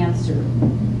had to answer.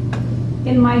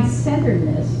 In my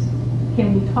centeredness,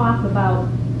 can we talk about?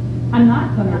 I'm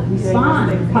not going to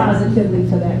respond positively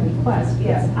to that request.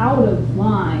 Yes. It's out of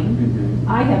line.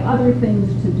 I have other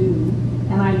things to do,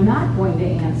 and I'm not going to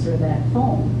answer that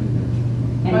phone.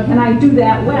 And can I do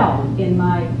that well in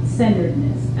my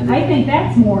centeredness? I think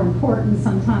that's more important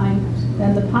sometimes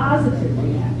than the positive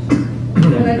reaction.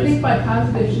 And I think by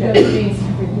positive, she doesn't mean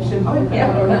you should,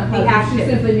 or not positive. She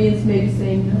simply means maybe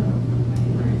saying no.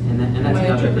 And that's Am I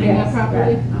another interpreting thing. that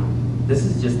properly? This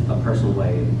is just a personal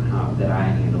way that I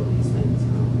handle these things.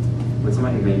 When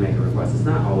somebody may make a request, it's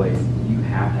not always you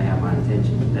have to have my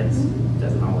attention. That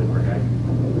doesn't always work. I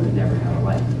would never have a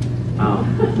life.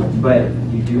 But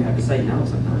you do have to say no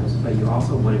sometimes. But you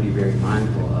also want to be very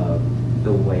mindful of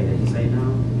the way that you say no.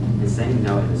 And saying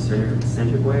no in a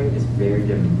centered way is very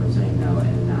different from saying no in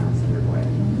a non-centered way.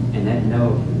 And that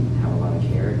no can have a lot of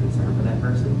care and concern for that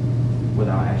person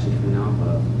without actually coming off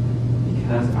of,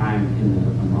 because I'm in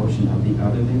the emotion of the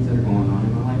other things that are going on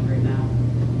in my life right now,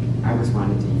 I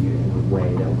responded to you in a way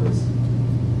that was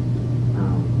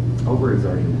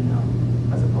overexerting the no,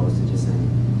 as opposed to just saying,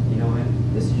 you know what,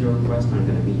 this is your request, I'm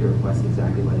going to meet your request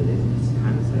exactly what it is. And just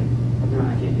kind of say, no,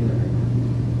 I can't do that right now.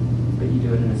 But you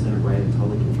do it in a centered way,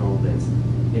 totally controlled.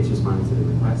 It's responding to the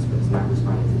request, but it's not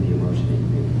responding to the emotion that you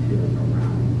may be feeling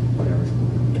around whatever's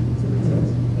going on. Does that make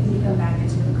sense? If you go back at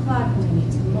 2 o'clock, when we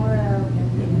meet tomorrow,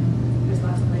 there's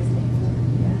lots of ways to answer.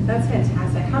 Yeah, that's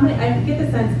fantastic. How many, I get the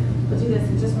sense, we'll do this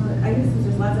in just one, I guess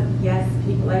there's lots of yes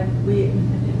people,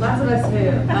 lots of us who,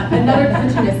 another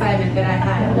coaching assignment that I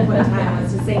had at one time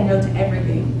was to say no to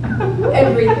everything.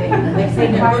 Everything. Like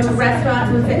say no to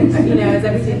restaurants with it, is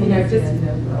everything, just,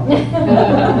 oh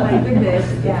my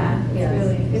goodness, yeah. It's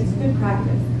really, it's good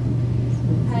practice.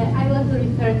 I want to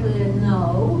refer to the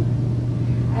no,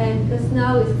 and because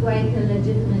no is quite a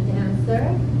legitimate answer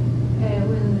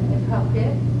when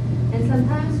appropriate. And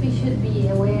sometimes we should be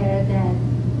aware that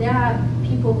there are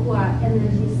people who are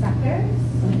energy suckers.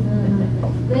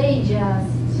 They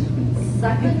just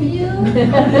suck at you.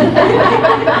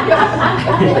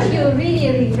 That you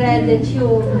really regret that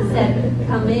you said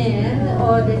come in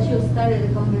or that you started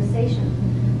a conversation.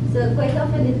 So quite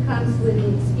often it comes with the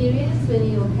experience when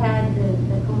you had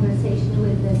the conversation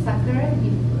with the sucker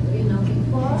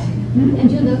before,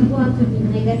 and you don't want to be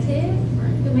negative.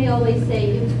 You may always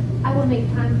say, I will make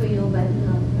time for you, but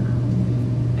not now.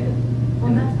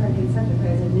 Well, that's part of being centered,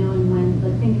 right? Is knowing when,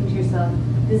 thinking to yourself,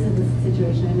 this is the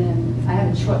situation I'm in. I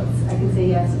have a choice. I can say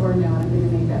yes or no. I'm going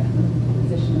to make that from the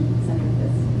position of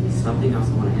centeredness. Something else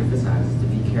I want to emphasize is to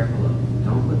be careful of,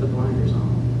 don't put the blinders on.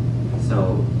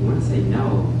 So you want to say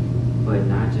no, but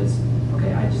not just,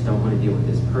 okay, I just don't want to deal with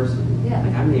this person. Yeah.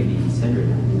 Like I may be centered,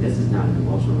 and this is not an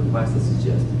emotional request. This is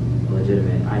just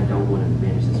legitimate. I don't want to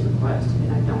manage this request,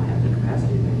 and I don't have the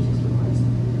capacity to manage this request.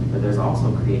 But there's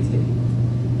also creativity,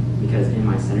 because in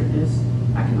my centeredness,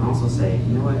 I can also say,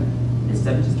 you know what?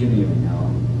 Instead of just giving you a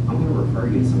no, I'm going to refer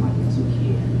you to somebody else who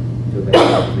can do a better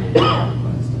job of managing that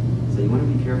request. So you want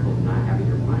to be careful of not having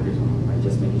your blinders on, right?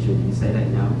 Just making sure that you say that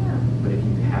no. But if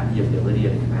you have the ability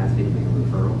or the capacity to make a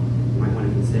referral, you might want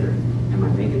to consider, am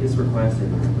I making this request,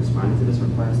 am I responding to this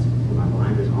request with my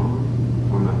blinders on,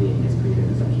 or am I being as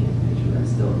creative as I can to make sure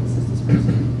that's still an assistance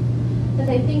person? But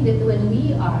I think that when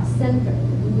we are centered,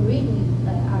 we really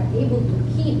are able to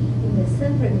keep in the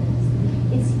centeredness,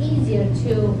 it's easier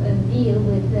to deal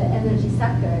with the energy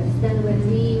suckers than when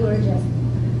we were just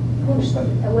pushed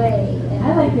away.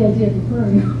 I like the idea of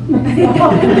referring.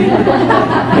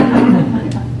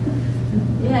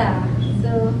 Yeah,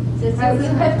 so you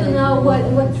have to know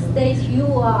what state you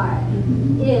are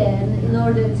in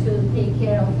order to take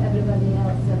care of everybody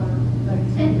else around.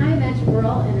 And I imagine we're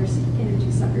all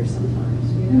energy suckers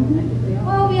sometimes, you know? I think we all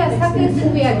Well, we are suckers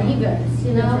and we are experience givers,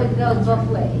 you know, it goes both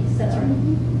ways. That's right.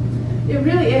 It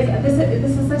really is.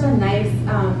 This is such a nice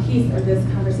piece of this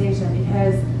conversation,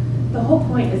 because the whole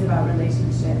point is about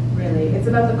relationship, really. It's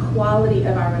about the quality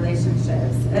of our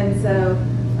relationships. And so,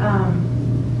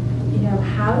 you know,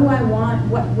 how do I want,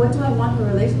 what do I want the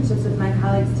relationships with my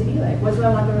colleagues to be like? What do I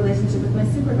want the relationship with my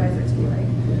supervisor to be like?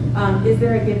 Is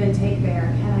there a give and take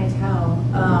there? Can I tell?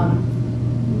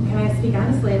 Can I speak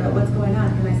honestly about what's going on?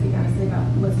 Can I speak honestly about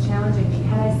what's challenging me?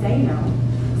 Can I say no?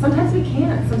 Sometimes we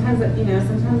can't. Sometimes, you know,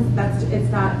 sometimes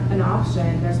it's not an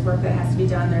option. There's work that has to be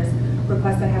done. There's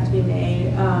requests that have to be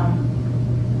made.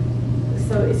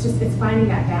 So it's finding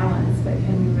that balance. But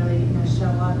can we really, you know, show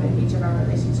up in each of our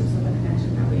relationships with the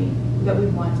connection that we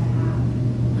want to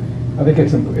have? I think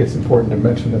it's important to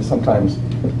mention that sometimes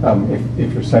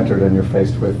if you're centered and you're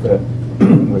faced with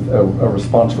with a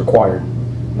response required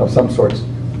of some sorts,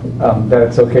 that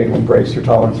it's okay to embrace your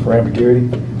tolerance for ambiguity.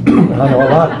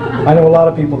 I know a lot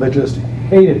of people that just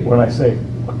hate it when I say,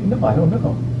 no, I don't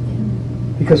know.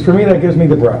 Because for me, that gives me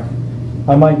the breath.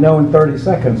 I might know in 30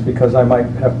 seconds because I might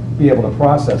be able to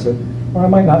process it, or I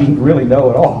might not really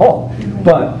know at all.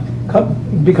 But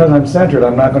because I'm centered,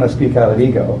 I'm not going to speak out of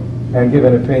ego and give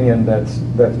an opinion that's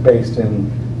based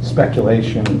in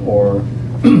speculation or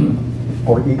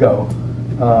ego.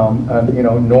 And, you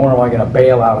know, nor am I going to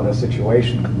bail out of the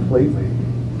situation completely.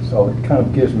 So it kind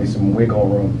of gives me some wiggle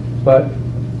room. But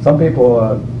some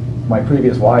people, my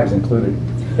previous wives included,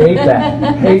 hate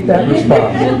that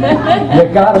response.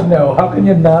 You gotta know. How can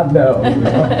you not know?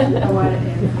 I want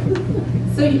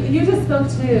it. So you just spoke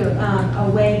to a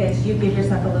way that you give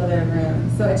yourself a little bit of room,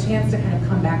 so a chance to kind of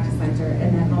come back to center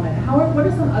in that moment. What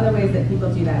are some other ways that people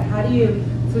do that? How do you?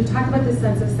 So we've talked about this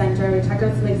sense of center. We talked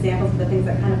about some examples of the things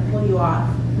that kind of pull you off.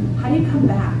 How do you come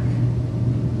back?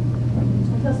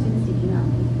 I tell students to email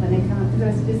me when they come up, because I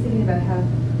was just thinking about how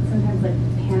sometimes like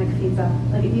panic feeds up.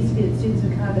 Like it used to be that students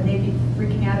would come up and they'd be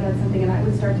freaking out about something, and I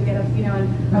would start to get up, you know, and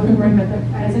I would worry about them.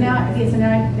 So now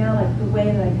like the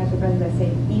way that I catch up is I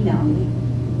say email me,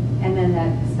 and then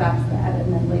that stops that,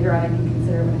 and then later on I can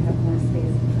consider when I have more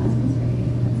space. That's great.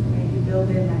 That's great. You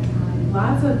build in that time.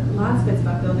 Lots of it's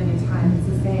about building in time. It's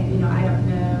the same. You know, I don't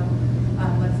know.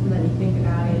 Let me think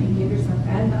about it. You give yourself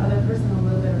and the other person a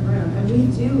little bit of room, and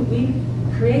we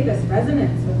create this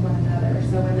resonance with one another.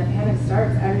 So when the panic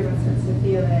starts, everyone starts to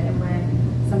feel it, and when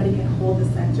somebody can hold the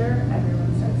center, everyone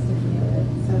starts to feel it.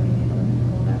 So being able to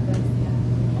hold that place, yeah.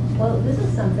 Well, this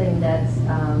is something that's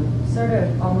sort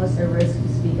of almost a risk to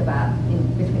speak about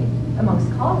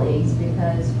amongst colleagues,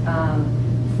 because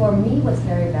for me, what's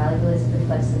very valuable is the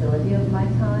flexibility of my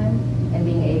time and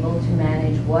being able to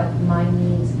manage what my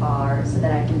needs are so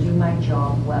that I can do my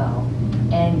job well.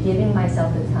 And giving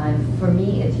myself the time, for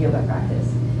me, it's yoga practice.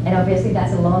 And obviously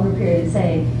that's a longer period of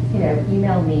saying, you know,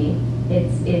 email me. And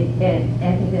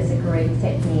I think that's a great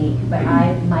technique, but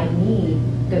I might need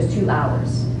those 2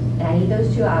 hours. And I need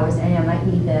those 2 hours, and I might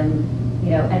need them,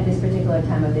 you know, at this particular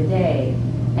time of the day.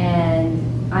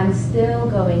 And I'm still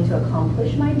going to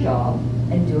accomplish my job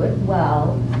and do it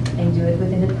well and do it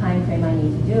within the time frame I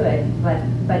need to do it.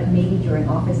 But maybe during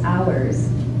office hours,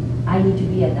 I need to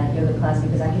be at that yoga class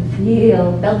because I can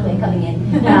feel Beltway coming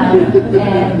in.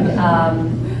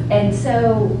 And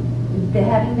so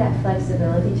having that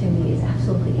flexibility to me is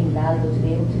absolutely invaluable to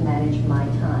be able to manage my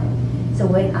time. So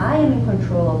when I am in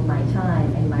control of my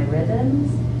time and my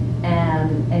rhythms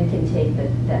and can take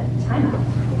that time out,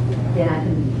 then I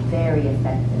can be very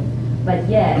effective. But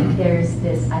yet, there's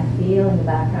this, I feel in the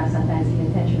background sometimes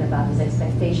even tension about this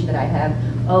expectation that I have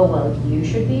oh, well, you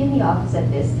should be in the office at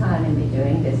this time and be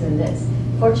doing this and this.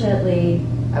 Fortunately,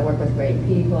 I work with great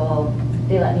people.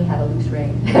 They let me have a loose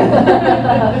rein.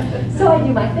 So I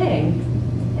do my thing,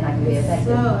 and I can be It's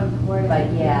effective. so important.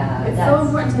 But yeah, It's that's- so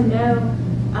important to know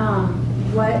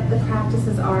what the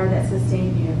practices are that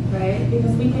sustain you, right?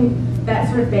 Because we can, that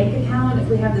sort of bank account, if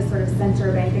we have this sort of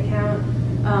center bank account,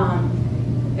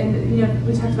 and you know,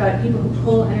 we talked about people who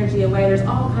pull energy away. There's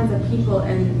all kinds of people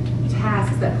and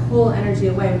tasks that pull energy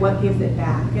away. What gives it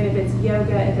back? And if it's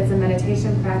yoga, if it's a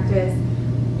meditation practice,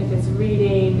 if it's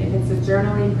reading, if it's a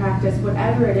journaling practice,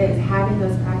 whatever it is, having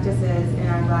those practices in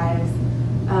our lives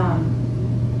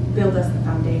build us the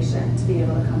foundation to be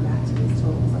able to come back to these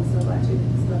tools. I'm so glad you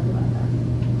spoke about that.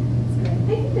 It's great. I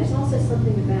think there's also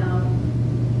something about,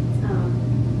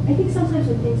 I think sometimes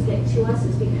when things get to us,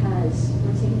 it's because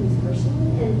we're taking things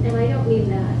personally, and I don't mean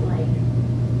that like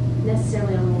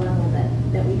necessarily on the level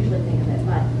that we usually think of it,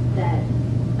 but that,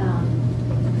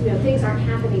 you know, things aren't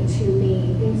happening to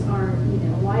me, things aren't, you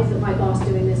know, why is my boss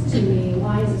doing this to me,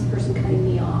 why is this person cutting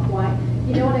me off, why,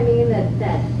 you know what I mean,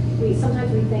 that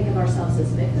sometimes we think of ourselves as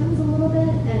victims a little bit,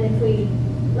 and if we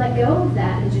let go of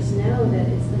that and just know that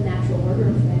it's the natural order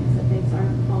of things, that things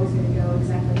aren't always going to go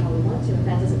exactly how we want to, and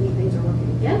that doesn't mean things are working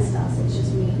against us, it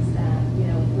just means that, you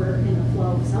know, we're in the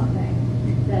flow of something,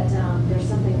 that there's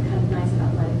something kind of nice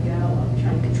about letting go of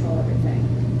trying to control everything.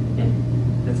 And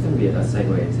that's going to be a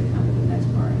segue into kind of the next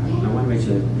part. I want to make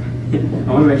sure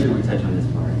we touch on this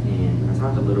part. And I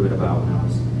talked a little bit about when I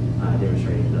was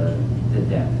demonstrating the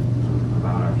depth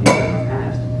about our future and our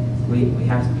past. We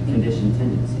have conditioned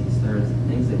tendencies. There's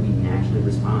things that we naturally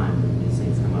respond when these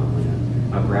things come up. When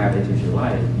a grab enters your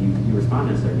life, you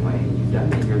respond in a certain way, and you've done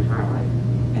that your entire life.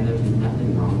 And there's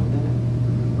nothing wrong with that.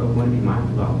 But we want to be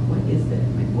mindful about what is that?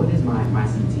 Like, what is my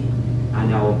CT? I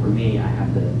know for me, I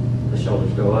have the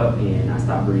shoulders go up and I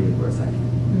stop breathing for a second.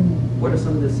 What are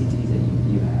some of the CTs that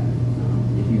you have?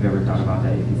 If you've ever thought about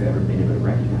that, if you've ever been able to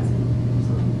recognize it.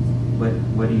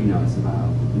 What do you notice about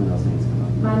when those things come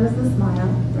up? Mine was the smile,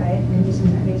 right?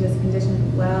 Conditioned, I think just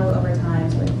conditioned well over time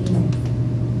to like these.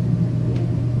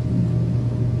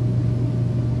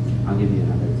 I'll give you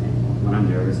another example. When I'm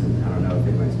nervous, and I don't know if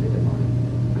anybody's picked up on it,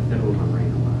 I fiddle with my brain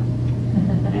a lot.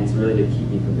 And it's really to keep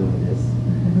me from doing this,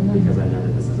 because I know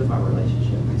that this is about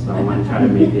relationship. So I want to try to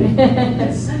make it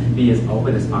be as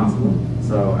open as possible.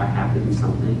 So I have to do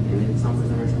something, and then some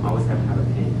presenters always have to have a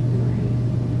pen in their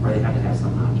hand, or they have to have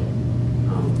some object.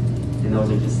 And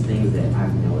those are just things that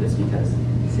I've noticed, because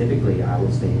typically I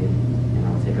will stand and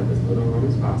I will take up as little room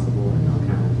as possible, and I'll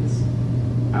kind of just,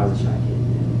 I was a shy kid,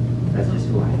 and that's just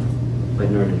who I am. But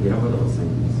in order to get over those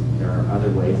things, there are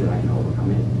other ways that I can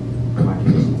overcome it. But my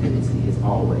conditioned tendency is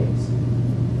always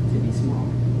to be small.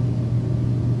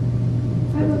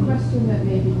 I have a question that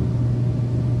maybe,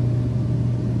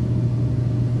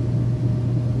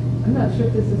 I'm not sure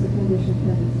if this is a conditioned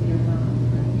tendency or not,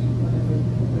 whatever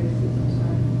the phrase is, I'm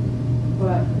sorry.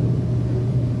 But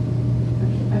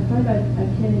I find I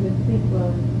can't even think well,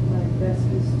 my desk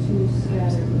is too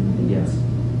scattered with things. Yes.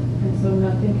 And so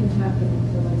nothing can happen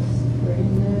until I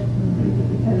straighten it.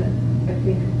 And I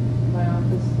think my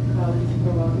office colleagues for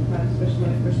a long time, especially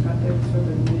when I first got there, were sort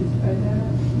of amused by that.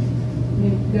 I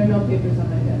mean, there are no papers on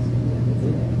my desk at the end of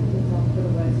the day. It's all put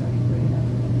away so I can bring it up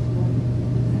the next morning.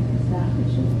 Is that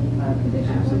condition?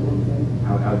 Absolutely.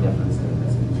 I would definitely say that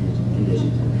that's a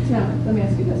conditioned tendency. Now, let me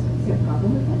ask you this, is there a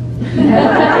problem with that?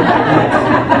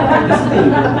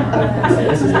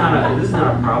 This is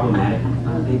not a problematic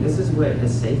thing. This is what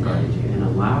has safeguarded you and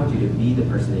allowed you to be the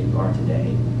person that you are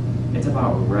today. It's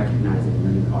about recognizing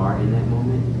who you are in that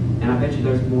moment. And I bet you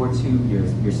there's more to your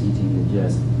CT than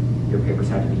just your papers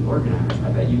have to be organized.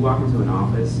 I bet you walk into an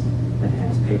office that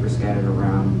has paper scattered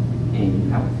around and you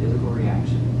have a physical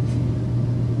reaction.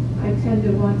 I tend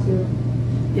to want to.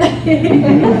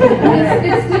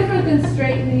 It's different than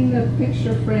straightening the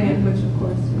picture frame, which of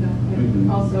course, you know,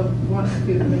 I also want to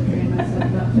do the train myself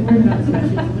not to work on,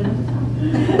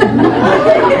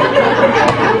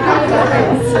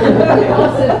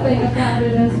 impulsive thing about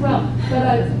it as well.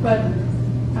 But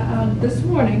this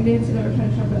morning, Nancy and I were trying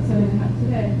to talk about something that happened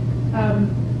today.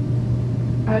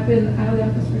 I've been out of the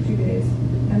office for 2 days,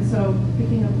 and so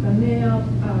picking up the mail,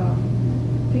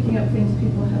 picking up things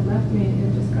people had left me,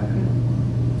 it just got kind of,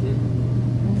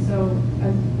 and so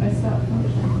I stopped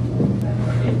functioning.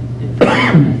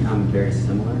 I'm very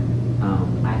similar.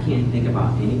 I can't think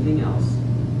about anything else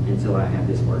until I have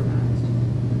this organized.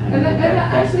 And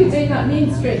that actually may not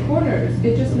mean straight corners.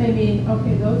 It just may mean,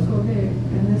 okay, those go there,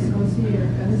 and this goes here,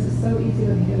 and this is so easy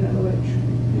to get out of the way.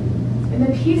 And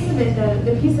the piece of it,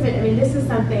 I mean, this is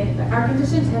something, our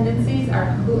conditioned tendencies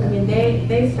are,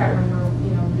 they start when we're,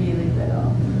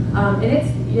 And it's,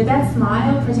 that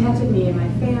smile protected me and my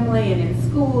family and in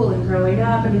school and growing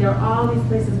up. I mean, there were all these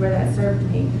places where that served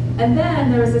me. And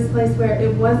then there was this place where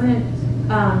it wasn't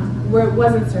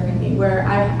serving me, where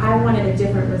I wanted a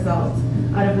different result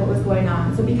out of what was going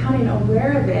on. So becoming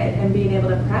aware of it and being able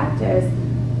to practice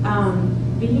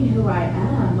being who I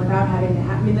am without having to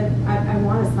have, I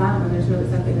want to smile when there's really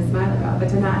something to smile about, but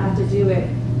to not have to do it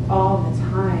all the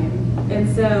time. And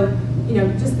so,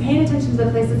 just paying attention to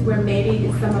the places where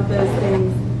maybe some of those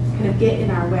things kind of get in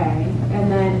our way,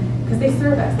 and then, because they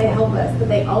serve us, they help us, but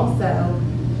they also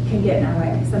can get in our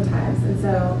way sometimes. And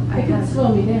so It can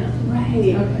slow me down.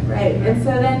 Right, Okay. right. And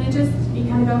so then you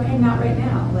kind of go, okay, not right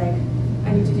now. Like,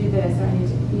 I need to do this, or you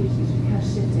kind of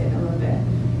shift it a little bit.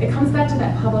 It comes back to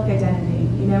that public identity.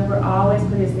 We're always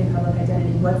producing public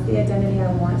identity. What's the identity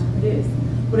I want to produce?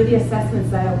 What are the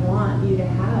assessments that I want you to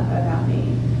have about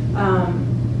me?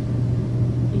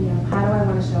 How do I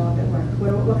want to show up at work?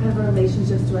 What kind of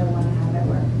relationships do I want to have at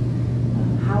work?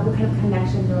 What kind of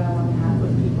connection do I want to have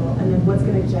with people? And then what's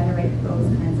going to generate those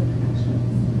kinds of connections?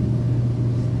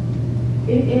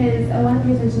 It is, I want to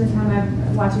pay attention to time.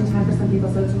 I'm watching time for some people,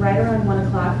 so it's right around 1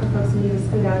 o'clock for folks who need to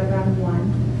scoot out around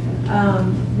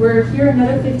 1. We're here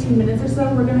another 15 minutes or so.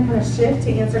 We're going to kind of shift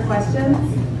to answer questions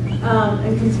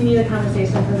and continue the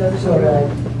conversation for those of you. Sorry.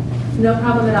 No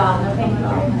problem at all. No problem at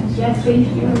all. Yes, thank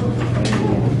you.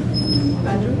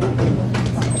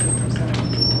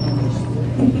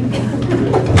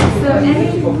 So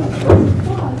thank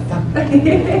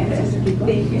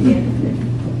you.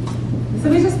 So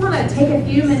we just want to take a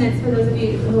few minutes for those of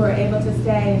you who are able to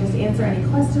stay and just answer any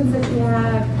questions that you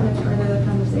have, kind of further the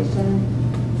conversation,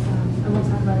 and we'll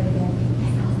talk about it again.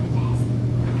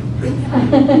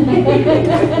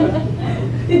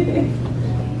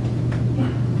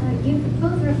 You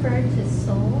both referred to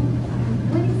soul.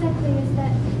 What exactly is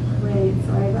that? Great,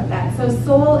 sorry about that. So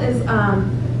SOUL is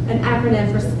an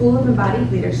acronym for School of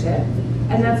Embodied Leadership,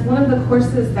 and that's one of the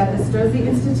courses that the Strozzi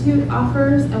Institute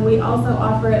offers, and we also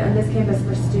offer it on this campus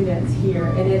for students here,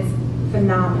 and it's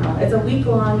phenomenal. It's a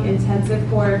week-long intensive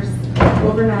course,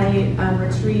 overnight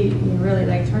retreat. You really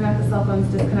turn off the cell phones,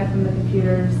 disconnect from the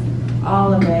computers,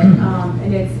 all of it,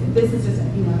 and this is just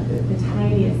the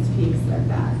tiniest piece of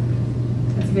that.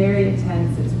 It's very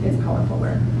intense. It's powerful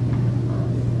work.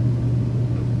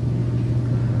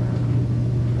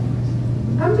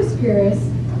 I'm just curious,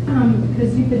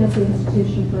 because you've been at the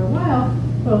institution for a while,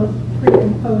 both pre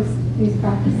and post these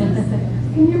practices.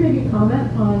 Can you maybe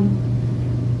comment on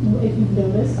if you've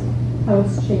noticed how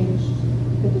it's changed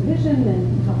the division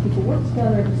and how people work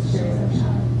together? Just curious of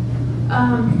that.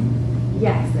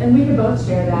 Yes, and we could both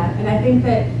share that. And I think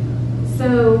that,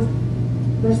 so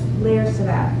there's layers to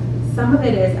that. Some of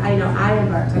it is, I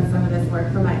embarked on some of this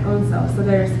work for my own self. So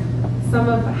there's some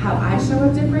of how I show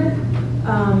up different.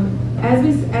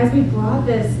 As we brought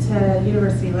this to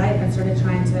university life and started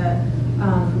trying to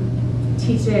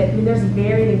teach it, there's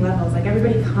varying levels.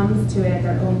 Everybody comes to it at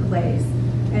their own place.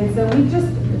 And so we just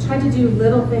tried to do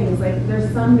little things.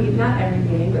 There's some, not every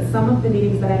meeting, but some of the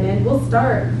meetings that I'm in, we'll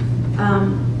start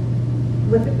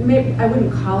with, maybe, I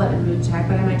wouldn't call it a mood check,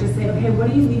 but I might just say, okay, what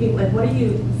are you leaving, what are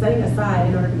you setting aside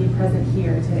in order to be present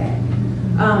here today?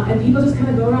 And people just kind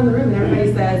of go around the room and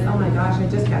everybody says, oh my gosh, I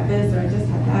just got this, or I just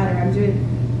had that, or I'm doing,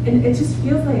 and it just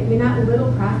feels like, that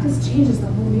little practice changes the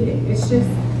whole meeting. It's just,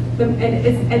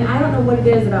 and I don't know what it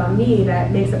is about me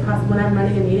that makes it possible when I'm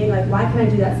running a meeting, why can I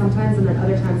do that sometimes, and then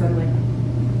other times I'm like,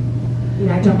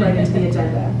 I jump right into the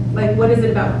agenda. What is it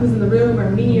about who's in the room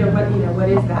or me or what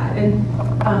is that? And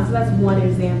so that's one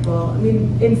example.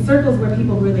 In circles where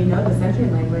people really know the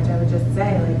centering language, I would just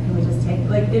say, can we just take,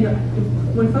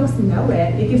 when folks know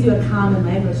it, it gives you a common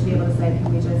language to be able to say,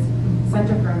 can we just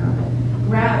center for a moment?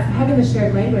 Having the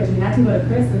shared language, I can go to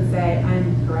Chris and say,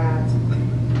 I'm grabbed.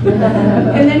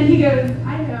 And then he goes,